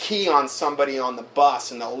they'll key on somebody on the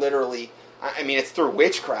bus and they'll literally... it's through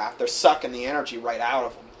witchcraft. They're sucking the energy right out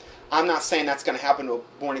of them. I'm not saying that's going to happen to a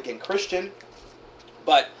born-again Christian,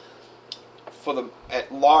 but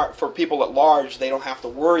for people at large, they don't have to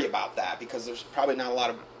worry about that, because there's probably not a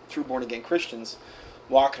lot of true born-again Christians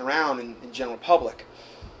walking around in general public.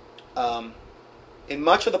 In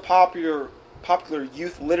much of the popular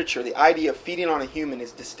youth literature, the idea of feeding on a human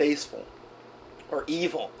is distasteful or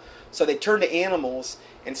evil, so they turn to animals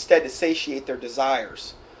instead to satiate their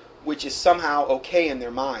desires, which is somehow okay in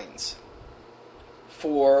their minds.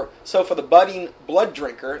 For the budding blood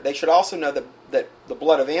drinker, they should also know that the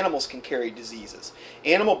blood of animals can carry diseases.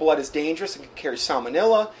 Animal blood is dangerous and can carry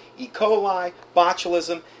salmonella, E. coli,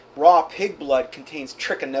 botulism. Raw pig blood contains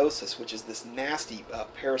trichinosis, which is this nasty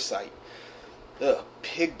parasite. Ugh,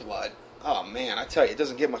 pig blood. Oh man, I tell you, it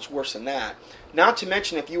doesn't get much worse than that. Not to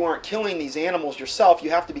mention, if you aren't killing these animals yourself, you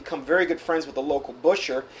have to become very good friends with the local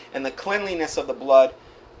butcher, and the cleanliness of the blood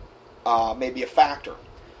may be a factor.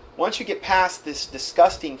 Once you get past this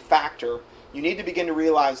disgusting factor, you need to begin to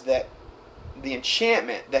realize that the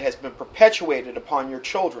enchantment that has been perpetuated upon your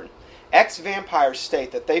children. Ex-vampires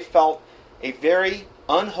state that they felt a very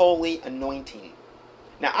unholy anointing.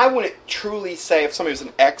 Now, I wouldn't truly say, if somebody was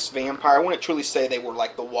an ex-vampire, I wouldn't truly say they were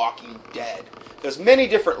like the Walking Dead. There's many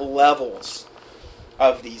different levels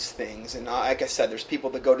of these things, and like I said, there's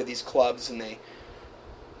people that go to these clubs and they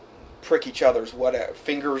prick each other's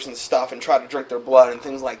fingers and stuff and try to drink their blood and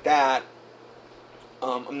things like that.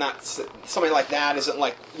 I'm not somebody like that isn't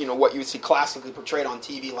like what you would see classically portrayed on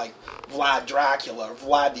TV, like Vlad Dracula or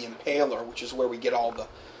Vlad the Impaler, which is where we get all the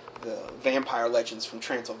vampire legends from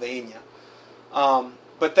Transylvania.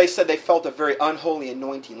 But they said they felt a very unholy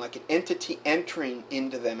anointing, like an entity entering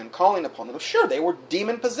into them and calling upon them. Sure, they were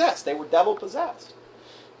demon possessed, they were devil possessed.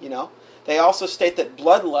 They also state that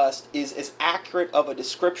bloodlust is as accurate of a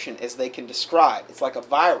description as they can describe. It's like a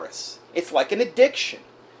virus. It's like an addiction.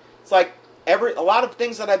 It's like a lot of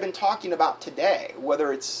things that I've been talking about today,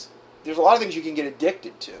 there's a lot of things you can get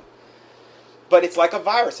addicted to. But it's like a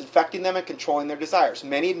virus, infecting them and controlling their desires.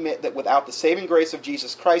 Many admit that without the saving grace of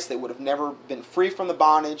Jesus Christ, they would have never been free from the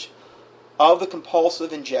bondage of the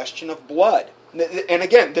compulsive ingestion of blood. And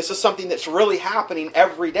again, this is something that's really happening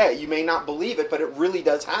every day. You may not believe it, but it really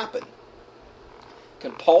does happen.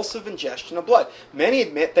 Compulsive ingestion of blood. Many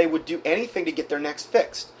admit they would do anything to get their necks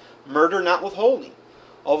fixed. Murder not withholding.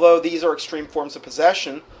 Although these are extreme forms of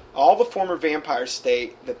possession, all the former vampires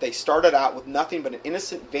state that they started out with nothing but an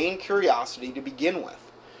innocent, vain curiosity to begin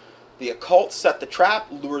with. The occult set the trap,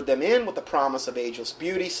 lured them in with the promise of ageless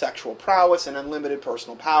beauty, sexual prowess, and unlimited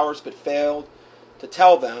personal powers, but failed to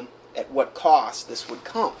tell them at what cost this would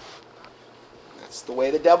come. That's the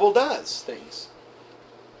way the devil does things.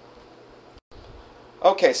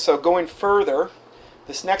 Okay, so going further,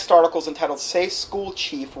 this next article is entitled Safe School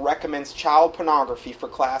Chief Recommends Child Pornography for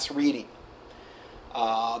Class Reading.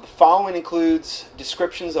 The following includes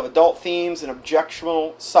descriptions of adult themes and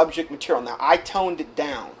objectionable subject material. Now, I toned it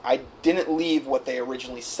down. I didn't leave what they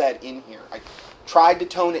originally said in here. I tried to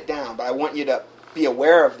tone it down, but I want you to be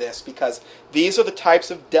aware of this because these are the types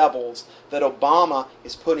of devils that Obama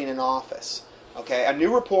is putting in office. Okay, a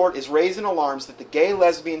new report is raising alarms that the Gay,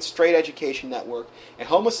 Lesbian, Straight Education Network and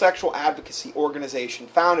homosexual advocacy organization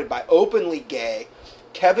founded by openly gay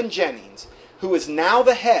Kevin Jennings, who is now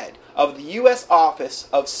the head of the U.S. Office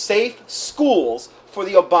of Safe Schools for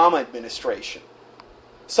the Obama administration.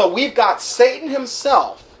 So we've got Satan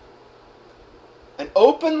himself, an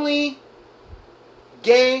openly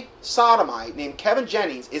gay sodomite named Kevin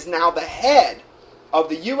Jennings, is now the head of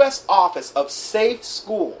the U.S. Office of Safe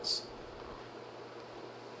Schools.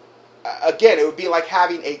 Again, it would be like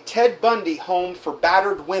having a Ted Bundy home for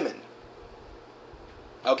battered women.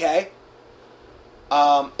 Okay?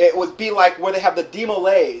 It would be like where they have the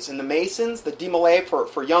Demolays and the Masons, the Demolay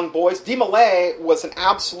for young boys. Demolay was an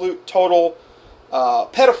absolute total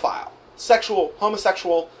pedophile,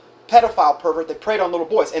 homosexual pedophile pervert that preyed on little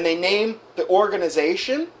boys. And they named the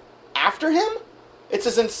organization after him? It's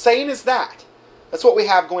as insane as that. That's what we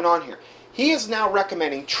have going on here. He is now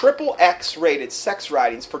recommending XXX rated sex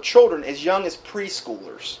writings for children as young as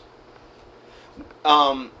preschoolers.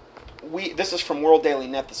 This is from World Daily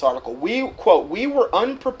Net, this article. Quote, we were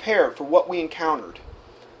unprepared for what we encountered.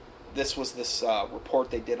 This was this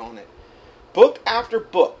report they did on it. Book after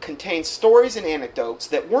book contained stories and anecdotes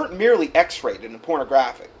that weren't merely X-rated and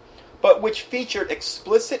pornographic, but which featured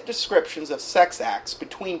explicit descriptions of sex acts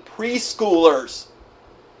between preschoolers.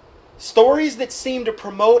 Stories that seem to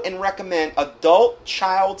promote and recommend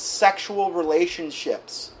adult-child sexual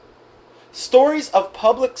relationships. Stories of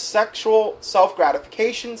public sexual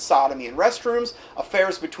self-gratification, sodomy in restrooms,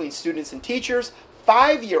 affairs between students and teachers,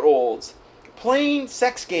 5-year-olds playing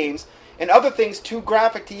sex games, and other things too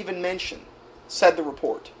graphic to even mention, said the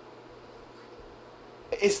report.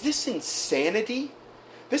 Is this insanity?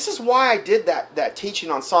 This is why I did that teaching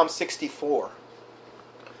on Psalm 64.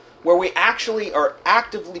 Where we actually are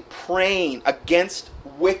actively praying against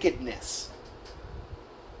wickedness.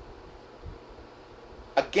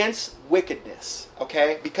 Against wickedness,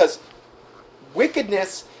 okay? Because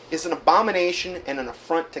wickedness is an abomination and an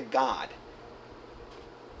affront to God.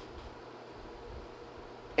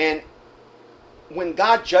 And when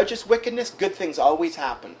God judges wickedness, good things always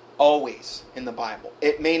happen. Always in the Bible.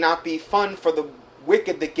 It may not be fun for the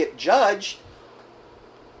wicked that get judged,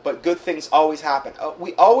 but good things always happen.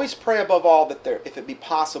 We always pray above all that if it be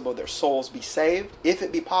possible, their souls be saved. If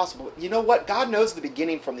it be possible. You know what? God knows the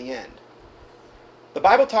beginning from the end. The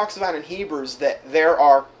Bible talks about in Hebrews that there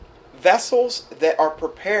are vessels that are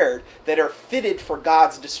prepared, that are fitted for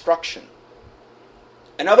God's destruction.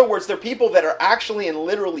 In other words, they're people that are actually and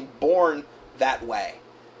literally born that way.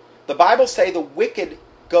 The Bible say the wicked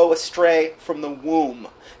go astray from the womb.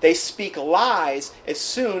 They speak lies as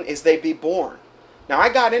soon as they be born. Now, I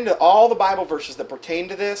got into all the Bible verses that pertain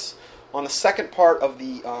to this on the second part of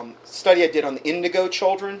the study I did on the indigo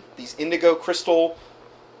children, these indigo crystal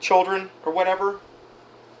children or whatever.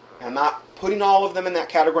 I'm not putting all of them in that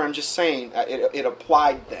category. I'm just saying it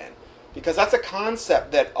applied then. Because that's a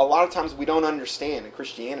concept that a lot of times we don't understand in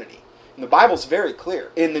Christianity. And the Bible's very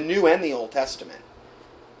clear in the New and the Old Testament.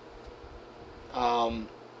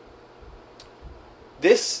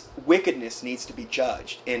 This wickedness needs to be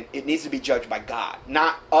judged, and it needs to be judged by God,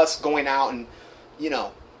 not us going out and,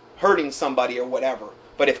 hurting somebody or whatever.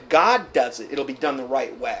 But if God does it, it'll be done the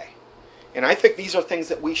right way. And I think these are things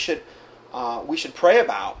that we should pray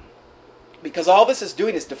about, because all this is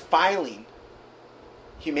doing is defiling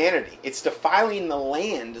humanity. It's defiling the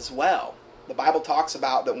land as well. The Bible talks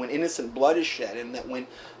about that when innocent blood is shed, and that when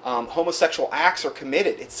homosexual acts are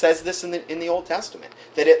committed, it says this in the Old Testament,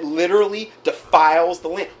 that it literally defiles the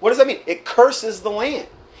land. What does that mean? It curses the land.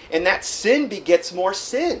 And that sin begets more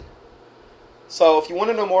sin. So if you want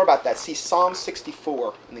to know more about that, see Psalm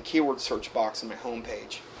 64 in the keyword search box on my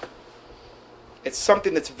homepage. It's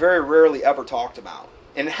something that's very rarely ever talked about.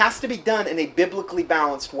 And it has to be done in a biblically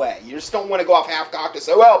balanced way. You just don't want to go off half-cocked and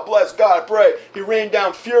say, well, bless God, I pray He rained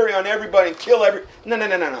down fury on everybody and kill every... No.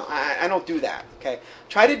 I don't do that, okay?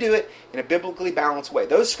 Try to do it in a biblically balanced way.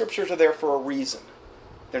 Those scriptures are there for a reason.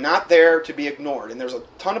 They're not there to be ignored. And there's a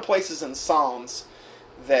ton of places in Psalms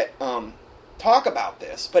that talk about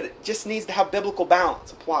this, but it just needs to have biblical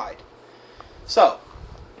balance applied. So,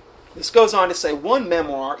 this goes on to say, one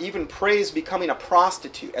memoir even praised becoming a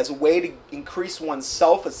prostitute as a way to increase one's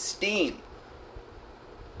self-esteem.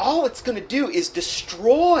 All it's going to do is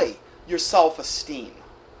destroy your self-esteem.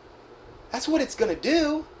 That's what it's going to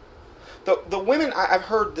do. The women, I've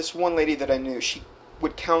heard this one lady that I knew, she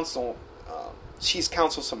would counsel, she's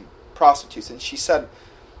counseled some prostitutes, and she said,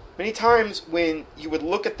 many times when you would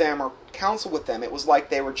look at them or counsel with them, it was like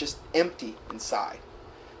they were just empty inside.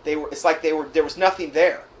 It's like there was nothing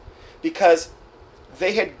there. Because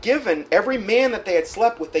they had given, every man that they had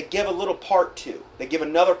slept with, they give a little part to. They give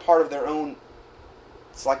another part of their own,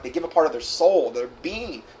 it's like they give a part of their soul, their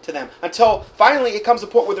being to them. Until finally it comes to a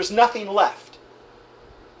point where there's nothing left.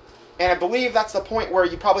 And I believe that's the point where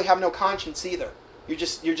you probably have no conscience either. You're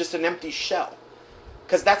just an empty shell.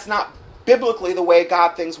 Because that's not biblically the way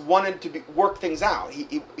God wanted to work things out.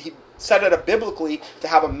 He set it up biblically to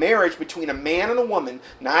have a marriage between a man and a woman,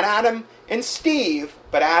 not Adam and Steve,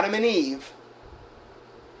 but Adam and Eve.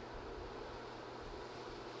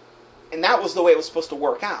 And that was the way it was supposed to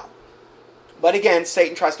work out. But again,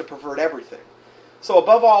 Satan tries to pervert everything. So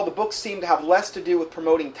above all, the books seem to have less to do with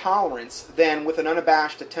promoting tolerance than with an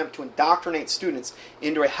unabashed attempt to indoctrinate students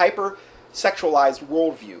into a hyper-sexualized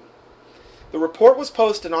worldview. The report was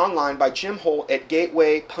posted online by Jim Holt at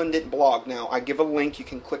Gateway Pundit Blog. Now, I give a link. You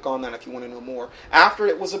can click on that if you want to know more. After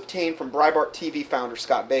it was obtained from Breitbart TV founder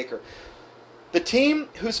Scott Baker. The team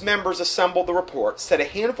whose members assembled the report said a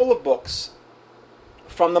handful of books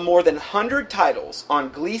from the more than 100 titles on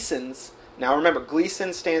Gleason's... Now, remember,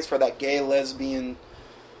 Gleason stands for that gay, lesbian,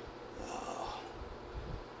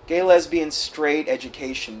 straight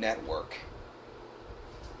education network.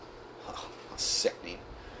 Oh, sickening.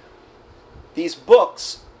 These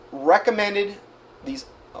books recommended,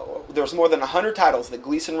 there's more than 100 titles that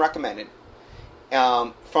Gleason recommended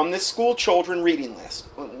from this school children reading list.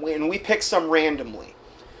 And we picked some randomly.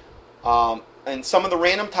 And some of the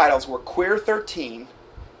random titles were Queer 13,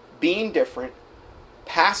 Being Different,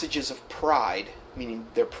 Passages of Pride, meaning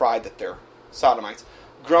their pride that they're sodomites,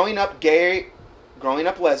 Growing Up Gay, Growing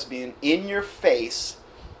Up Lesbian, In Your Face,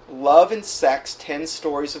 Love and Sex, 10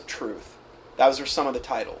 Stories of Truth. Those are some of the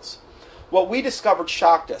titles. What we discovered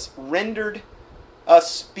shocked us, rendered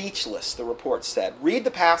us speechless, the report said. Read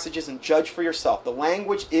the passages and judge for yourself. The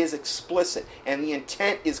language is explicit and the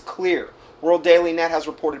intent is clear. World Daily Net has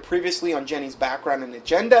reported previously on Jenny's background and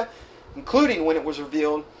agenda, including when it was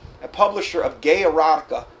revealed a publisher of gay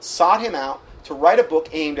erotica sought him out to write a book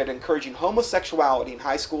aimed at encouraging homosexuality in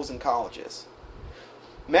high schools and colleges.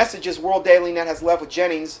 Messages World Daily Net has left with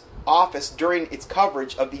Jennings' office during its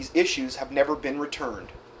coverage of these issues have never been returned.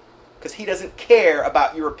 Because he doesn't care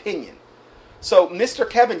about your opinion. So Mr.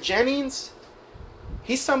 Kevin Jennings,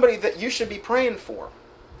 he's somebody that you should be praying for.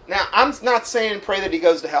 Now, I'm not saying pray that he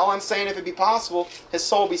goes to hell. I'm saying if it be possible, his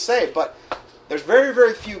soul be saved. But there's very,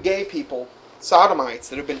 very few gay people, sodomites,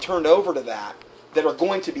 that have been turned over to that are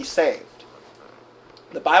going to be saved.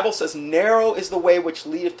 The Bible says, narrow is the way which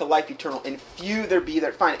leadeth to life eternal, and few there be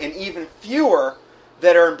that find it, and even fewer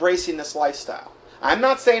that are embracing this lifestyle. I'm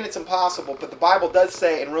not saying it's impossible, but the Bible does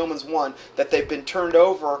say in Romans 1 that they've been turned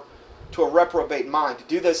over to a reprobate mind, to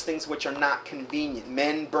do those things which are not convenient.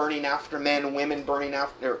 Men burning after men, women going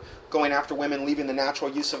after women, leaving the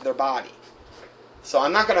natural use of their body. So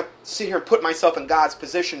I'm not going to sit here and put myself in God's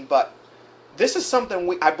position, but this is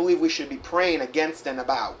something I believe we should be praying against and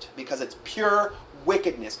about, because it's pure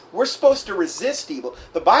wickedness. We're supposed to resist evil.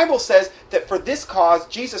 The Bible says that for this cause,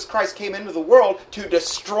 Jesus Christ came into the world to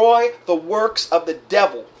destroy the works of the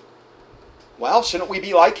devil. Well, shouldn't we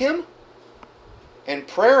be like him? And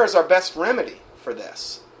prayer is our best remedy for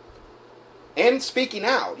this. And speaking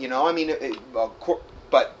out, I mean,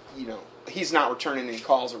 but, he's not returning any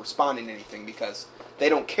calls or responding to anything because they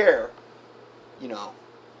don't care,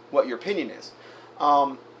 what your opinion is.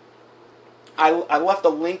 I left a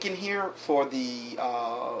link in here for the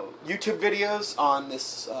YouTube videos on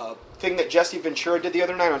this thing that Jesse Ventura did the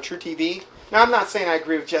other night on True TV. Now, I'm not saying I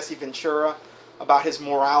agree with Jesse Ventura about his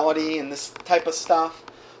morality and this type of stuff,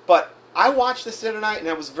 but I watched this the other night and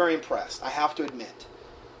I was very impressed, I have to admit.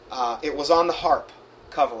 It was on the HAARP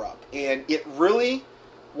cover-up, and it really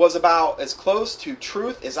was about as close to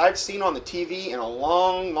truth as I've seen on the TV in a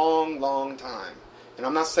long, long, long time. And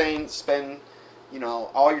I'm not saying spend,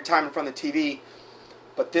 all your time in front of the TV,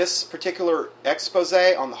 but this particular expose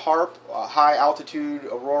on the HAARP, High Altitude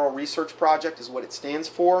Auroral Research Project, is what it stands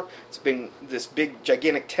for. It's been this big,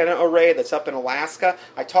 gigantic antenna array that's up in Alaska.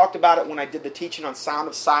 I talked about it when I did the teaching on Sound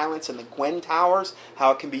of Silence and the Gwen Towers,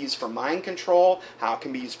 how it can be used for mind control, how it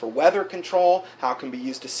can be used for weather control, how it can be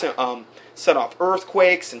used to set off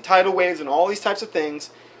earthquakes and tidal waves and all these types of things.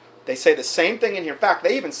 They say the same thing in here. In fact,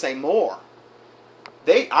 they even say more.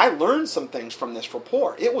 I learned some things from this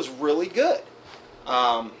report. It was really good.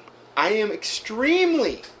 I am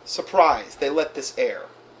extremely surprised they let this air.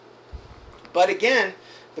 But again,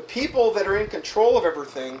 the people that are in control of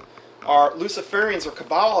everything are Luciferians or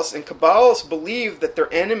Kabbalists, and Kabbalists believe that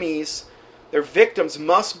their enemies, their victims,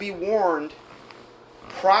 must be warned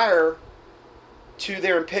prior to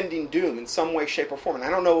their impending doom in some way, shape, or form. And I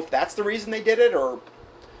don't know if that's the reason they did it, or,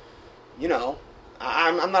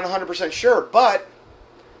 I'm not 100% sure, but...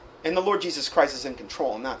 And the Lord Jesus Christ is in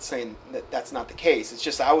control. I'm not saying that that's not the case. It's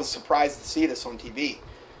just I was surprised to see this on TV. It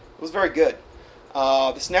was very good.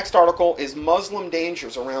 This next article is Muslim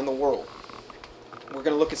dangers around the world. We're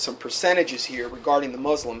going to look at some percentages here regarding the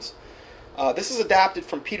Muslims. This is adapted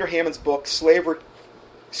from Peter Hammond's book, Slavery,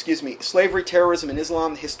 Terrorism in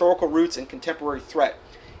Islam, the Historical Roots and Contemporary Threat.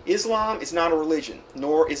 Islam is not a religion,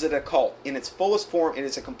 nor is it a cult. In its fullest form, it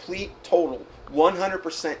is a complete, total,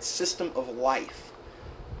 100% system of life.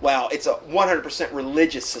 Well, it's a 100%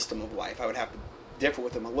 religious system of life. I would have to differ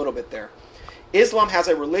with him a little bit there. Islam has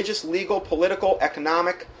a religious, legal, political,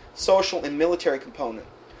 economic, social, and military component.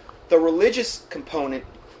 The religious component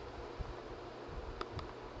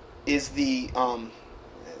is the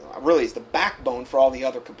backbone for all the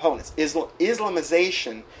other components.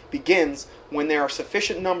 Islamization begins when there are a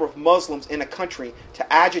sufficient number of Muslims in a country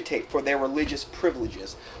to agitate for their religious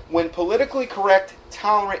privileges. When politically correct,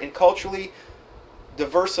 tolerant, and culturally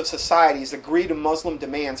diverse of societies agree to Muslim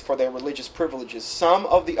demands for their religious privileges, some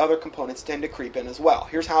of the other components tend to creep in as well.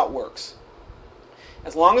 Here's how it works.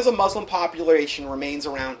 As long as a Muslim population remains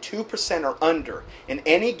around 2% or under in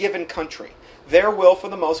any given country, there will, for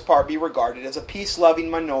the most part, be regarded as a peace-loving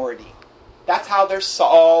minority. That's how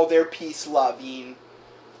they're peace-loving,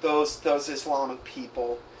 those Islamic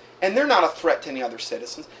people. And they're not a threat to any other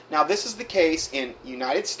citizens. Now, this is the case in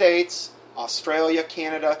United States, Australia,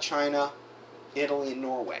 Canada, China, Italy, and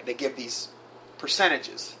Norway. They give these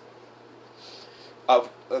percentages of,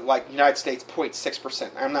 like, United States,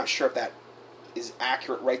 0.6%. I'm not sure if that is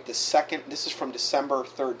accurate right this second. This is from December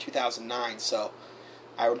 3rd, 2009, so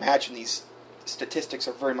I would imagine these statistics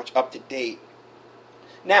are very much up to date.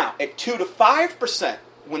 Now, at 2 to 5%,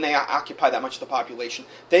 when they occupy that much of the population,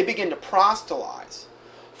 they begin to proselytize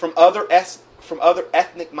from other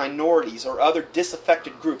ethnic minorities or other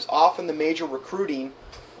disaffected groups. Often the major recruiting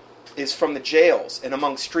is from the jails and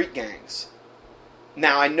among street gangs.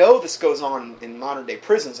 Now, I know this goes on in modern-day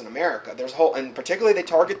prisons in America. And particularly they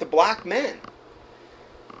target the black men.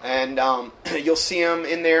 And you'll see them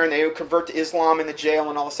in there, and they convert to Islam in the jail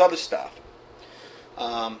and all this other stuff.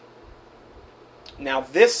 Now,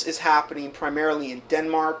 this is happening primarily in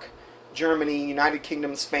Denmark, Germany, United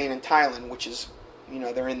Kingdom, Spain, and Thailand, which is,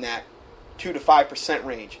 they're in that 2 to 5%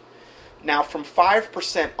 range. Now, from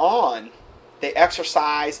 5% on, they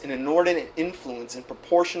exercise an inordinate influence in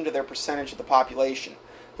proportion to their percentage of the population.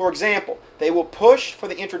 For example, they will push for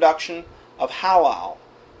the introduction of halal,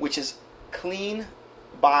 which is clean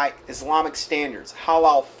by Islamic standards,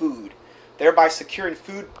 halal food, thereby securing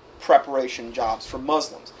food preparation jobs for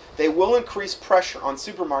Muslims. They will increase pressure on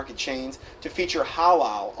supermarket chains to feature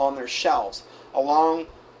halal on their shelves, along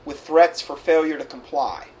with threats for failure to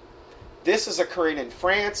comply. This is occurring in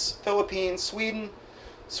France, Philippines, Sweden,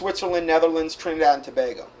 Switzerland, Netherlands, Trinidad, and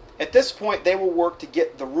Tobago. At this point, they will work to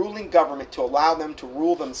get the ruling government to allow them to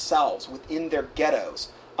rule themselves within their ghettos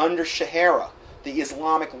under Sharia, the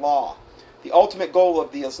Islamic law. The ultimate goal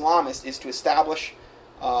of the Islamists is to establish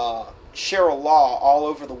Sharia law all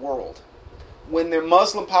over the world. When their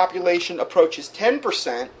Muslim population approaches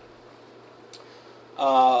 10%,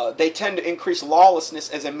 They tend to increase lawlessness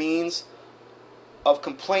as a means of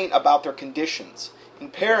complaint about their conditions. In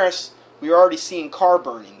Paris, we are already seeing car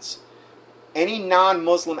burnings. Any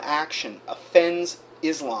non-Muslim action offends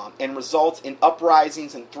Islam and results in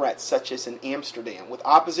uprisings and threats, such as in Amsterdam, with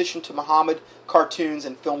opposition to Muhammad, cartoons,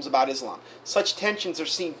 and films about Islam. Such tensions are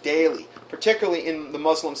seen daily, particularly in the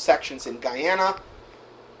Muslim sections in Guyana,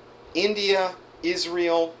 India,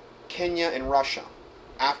 Israel, Kenya, and Russia.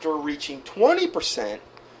 After reaching 20%,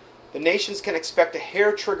 the nations can expect a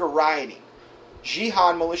hair-trigger rioting,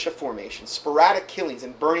 jihad militia formation, sporadic killings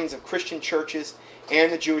and burnings of Christian churches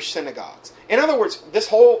and the Jewish synagogues. In other words, this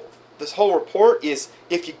whole report is,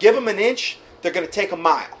 if you give them an inch, they're going to take a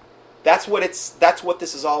mile. That's what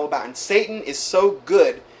this is all about. And Satan is so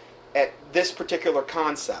good at this particular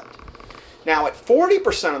concept. Now, at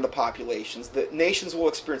 40% of the populations, the nations will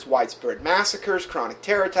experience widespread massacres, chronic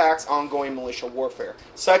terror attacks, ongoing militia warfare,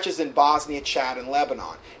 such as in Bosnia, Chad, and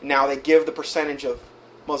Lebanon. Now, they give the percentage of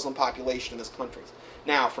Muslim population in those countries.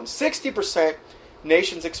 Now, from 60%,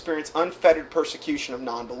 nations experience unfettered persecution of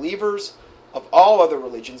non-believers, of all other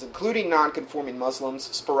religions, including non-conforming Muslims,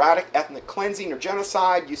 sporadic ethnic cleansing or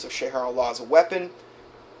genocide, use of Sharia law as a weapon,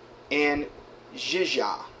 and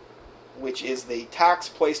jizya, which is the tax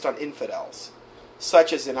placed on infidels,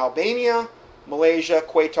 such as in Albania, Malaysia,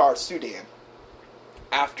 Qatar, Sudan.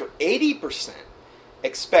 After 80%,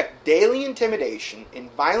 expect daily intimidation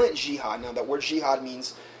and violent jihad. Now, that word jihad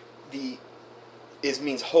means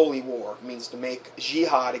holy war. It means to make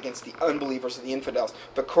jihad against the unbelievers and the infidels.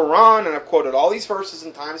 The Quran, and I've quoted all these verses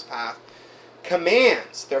in times past,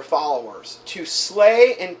 commands their followers to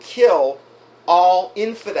slay and kill all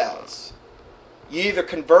infidels. You either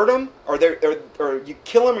convert them, or you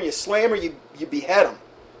kill them, or you slay them, or you behead them.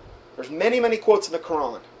 There's many, many quotes in the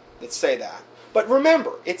Quran that say that. But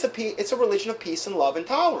remember, it's a religion of peace and love and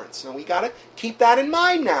tolerance. Now, we got to keep that in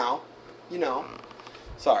mind now.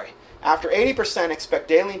 After 80%, expect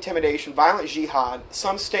daily intimidation, violent jihad,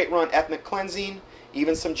 some state-run ethnic cleansing,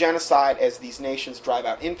 even some genocide as these nations drive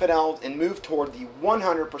out infidels and move toward the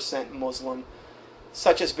 100% Muslim,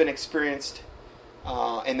 such has been experienced,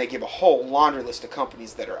 and they give a whole laundry list of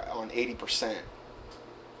companies that are on 80%.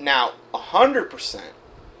 Now, 100%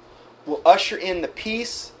 will usher in the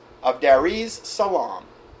peace of Dar es Salaam,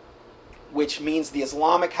 which means the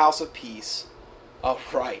Islamic House of Peace. Oh,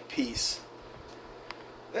 right, peace.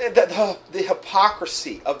 The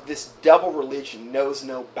hypocrisy of this devil religion knows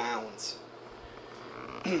no bounds.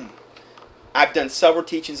 I've done several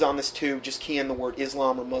teachings on this too. Just key in the word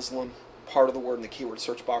Islam or Muslim, part of the word in the keyword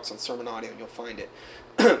search box on Sermon Audio, and you'll find it.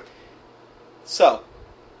 So,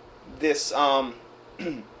 this is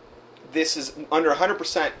under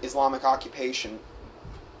 100% Islamic occupation.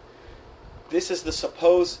 This is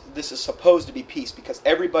supposed to be peace because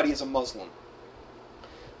everybody is a Muslim.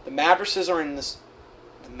 The madrasas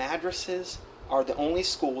are the only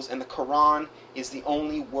schools, and the Quran is the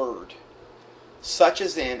only word, such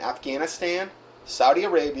as in Afghanistan, Saudi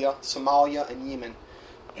Arabia, Somalia, and Yemen.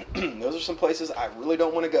 Those are some places I really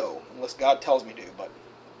don't want to go, unless God tells me to, but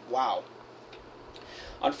wow.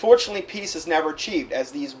 Unfortunately, peace is never achieved,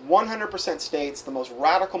 as these 100% states, the most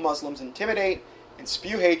radical Muslims, intimidate and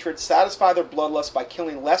spew hatred, satisfy their bloodlust by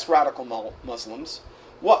killing less radical Muslims.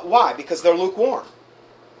 Why? Because they're lukewarm.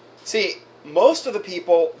 See, most of the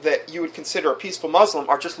people that you would consider a peaceful Muslim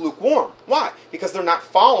are just lukewarm. Why? Because they're not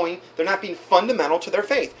being fundamental to their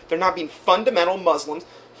faith. They're not being fundamental Muslims,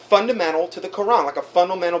 fundamental to the Quran, like a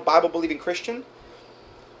fundamental Bible-believing Christian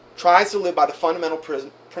tries to live by the fundamental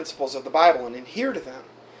principles of the Bible and adhere to them.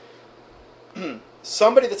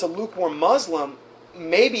 Somebody that's a lukewarm Muslim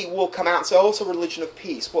maybe will come out and say, oh, it's a religion of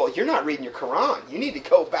peace. Well, you're not reading your Quran. You need to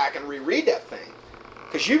go back and reread that thing.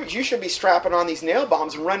 Because you should be strapping on these nail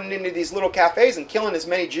bombs and running into these little cafes and killing as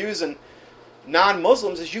many Jews and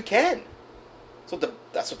non-Muslims as you can.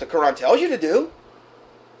 That's what the Quran tells you to do.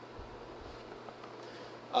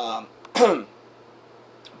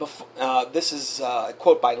 This is a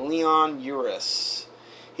quote by Leon Uris.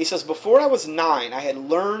 He says, before I was 9, I had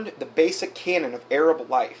learned the basic canon of Arab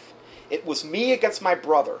life. It was me against my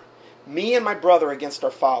brother, me and my brother against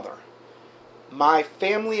our father, my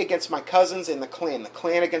family against my cousins and the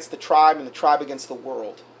clan against the tribe, and the tribe against the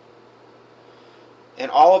world, and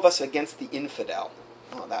all of us against the infidel.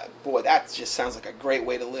 Oh, that just sounds like a great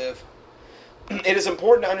way to live. It is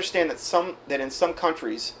important to understand that in some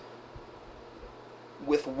countries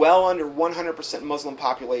with well under 100% Muslim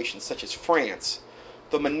populations, such as France,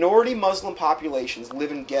 the minority Muslim populations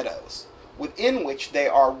live in ghettos, within which they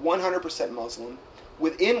are 100% Muslim,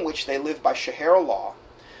 within which they live by Sharia law.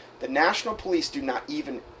 The national police do not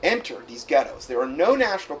even enter these ghettos. There are no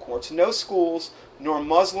national courts, no schools, nor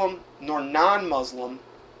Muslim nor non-Muslim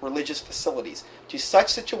religious facilities. To such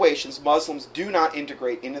situations, Muslims do not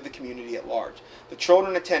integrate into the community at large. The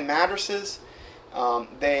children attend madrasas.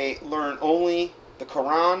 They learn only the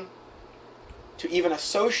Quran. To even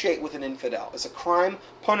associate with an infidel is a crime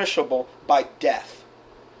punishable by death.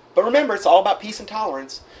 But remember, it's all about peace and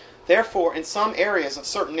tolerance. Therefore, in some areas of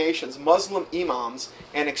certain nations, Muslim imams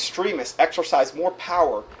and extremists exercise more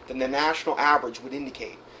power than the national average would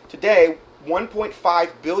indicate. Today, 1.5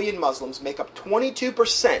 billion Muslims make up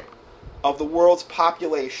 22% of the world's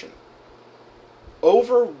population.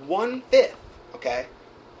 Over 1/5,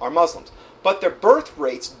 are Muslims. But their birth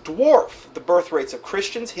rates dwarf the birth rates of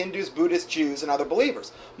Christians, Hindus, Buddhists, Jews, and other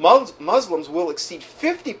believers. Muslims will exceed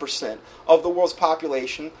 50% of the world's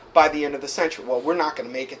population by the end of the century. Well, we're not going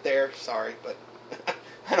to make it there, sorry, but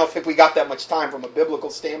I don't think we got that much time from a biblical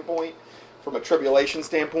standpoint, from a tribulation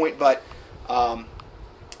standpoint, but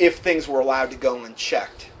if things were allowed to go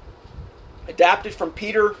unchecked. Adapted from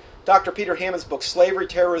Dr. Peter Hammond's book, Slavery,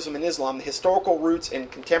 Terrorism, and Islam, The Historical Roots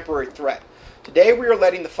and Contemporary Threat. Today we are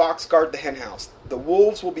letting the fox guard the henhouse. The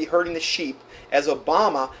wolves will be herding the sheep, as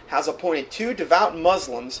Obama has appointed 2 devout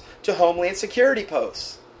Muslims to Homeland Security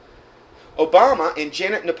posts. Obama and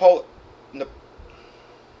Janet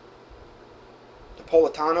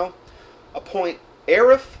Napolitano appoint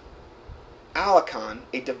Arif Alakan,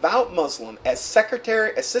 a devout Muslim, as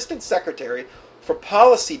Assistant Secretary for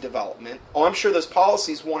Policy Development. Oh, I'm sure those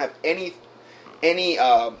policies won't have any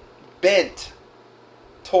bent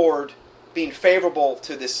toward being favorable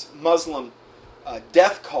to this Muslim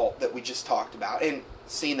death cult that we just talked about, and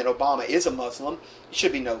seeing that Obama is a Muslim, it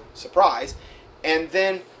should be no surprise. And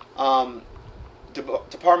then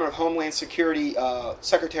Department of Homeland Security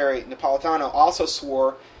Secretary Napolitano also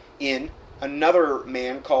swore in another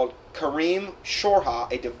man called Kareem Shorha,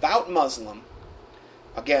 a devout Muslim.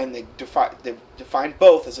 Again, they defined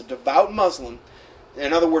both as a devout Muslim.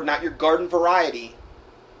 In other words, not your garden variety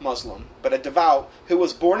Muslim, but a devout, who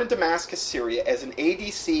was born in Damascus, Syria, as an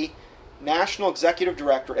ADC National Executive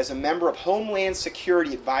Director, as a member of Homeland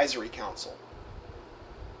Security Advisory Council.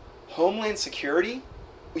 Homeland Security?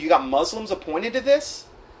 You got Muslims appointed to this?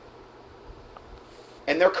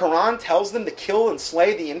 And their Quran tells them to kill and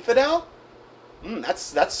slay the infidel? That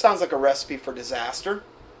sounds like a recipe for disaster.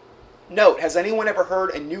 Note, has anyone ever heard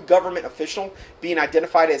a new government official being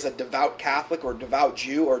identified as a devout Catholic or devout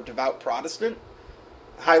Jew or devout Protestant?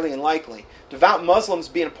 Highly unlikely. Devout Muslims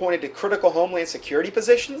being appointed to critical Homeland Security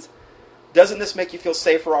positions? Doesn't this make you feel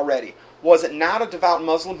safer already? Was it not a devout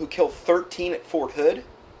Muslim who killed 13 at Fort Hood?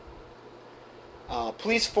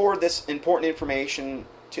 Please forward this important information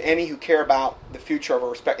to any who care about the future of our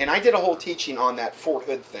respect. And I did a whole teaching on that Fort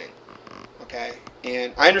Hood thing. Okay?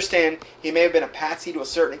 And I understand he may have been a patsy to a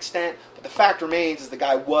certain extent, but the fact remains is the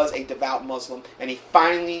guy was a devout Muslim, and he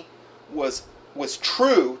finally was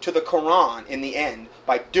true to the Quran in the end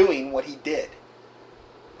by doing what he did.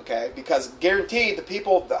 Okay? Because guaranteed the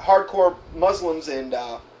people, the hardcore Muslims, and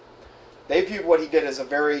they viewed what he did as a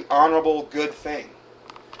very honorable, good thing.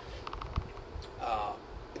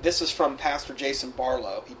 This is from Pastor Jason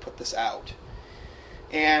Barlow. He put this out.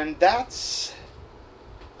 And that's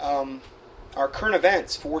our current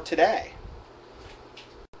events for today.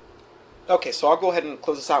 Okay, so I'll go ahead and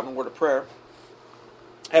close this out in a word of prayer.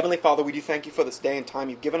 Heavenly Father, we do thank you for this day and time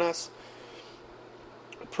you've given us.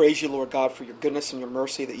 We praise you, Lord God, for your goodness and your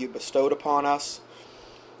mercy that you've bestowed upon us,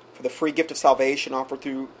 for the free gift of salvation offered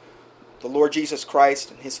through the Lord Jesus Christ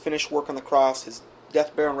and his finished work on the cross, his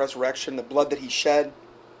death, burial, and resurrection, the blood that he shed.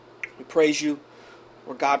 We praise you,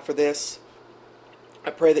 Lord God, for this. I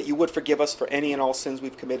pray that you would forgive us for any and all sins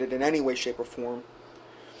we've committed in any way, shape, or form.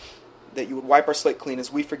 That you would wipe our slate clean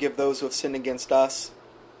as we forgive those who have sinned against us.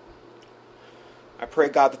 I pray,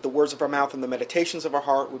 God, that the words of our mouth and the meditations of our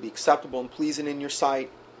heart would be acceptable and pleasing in your sight.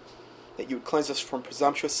 That you would cleanse us from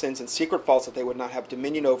presumptuous sins and secret faults, that they would not have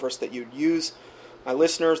dominion over us. That you would use my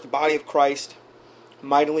listeners, the body of Christ,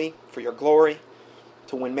 mightily for your glory,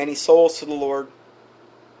 to win many souls to the Lord.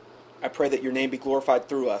 I pray that your name be glorified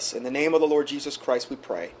through us. In the name of the Lord Jesus Christ we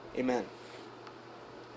pray. Amen.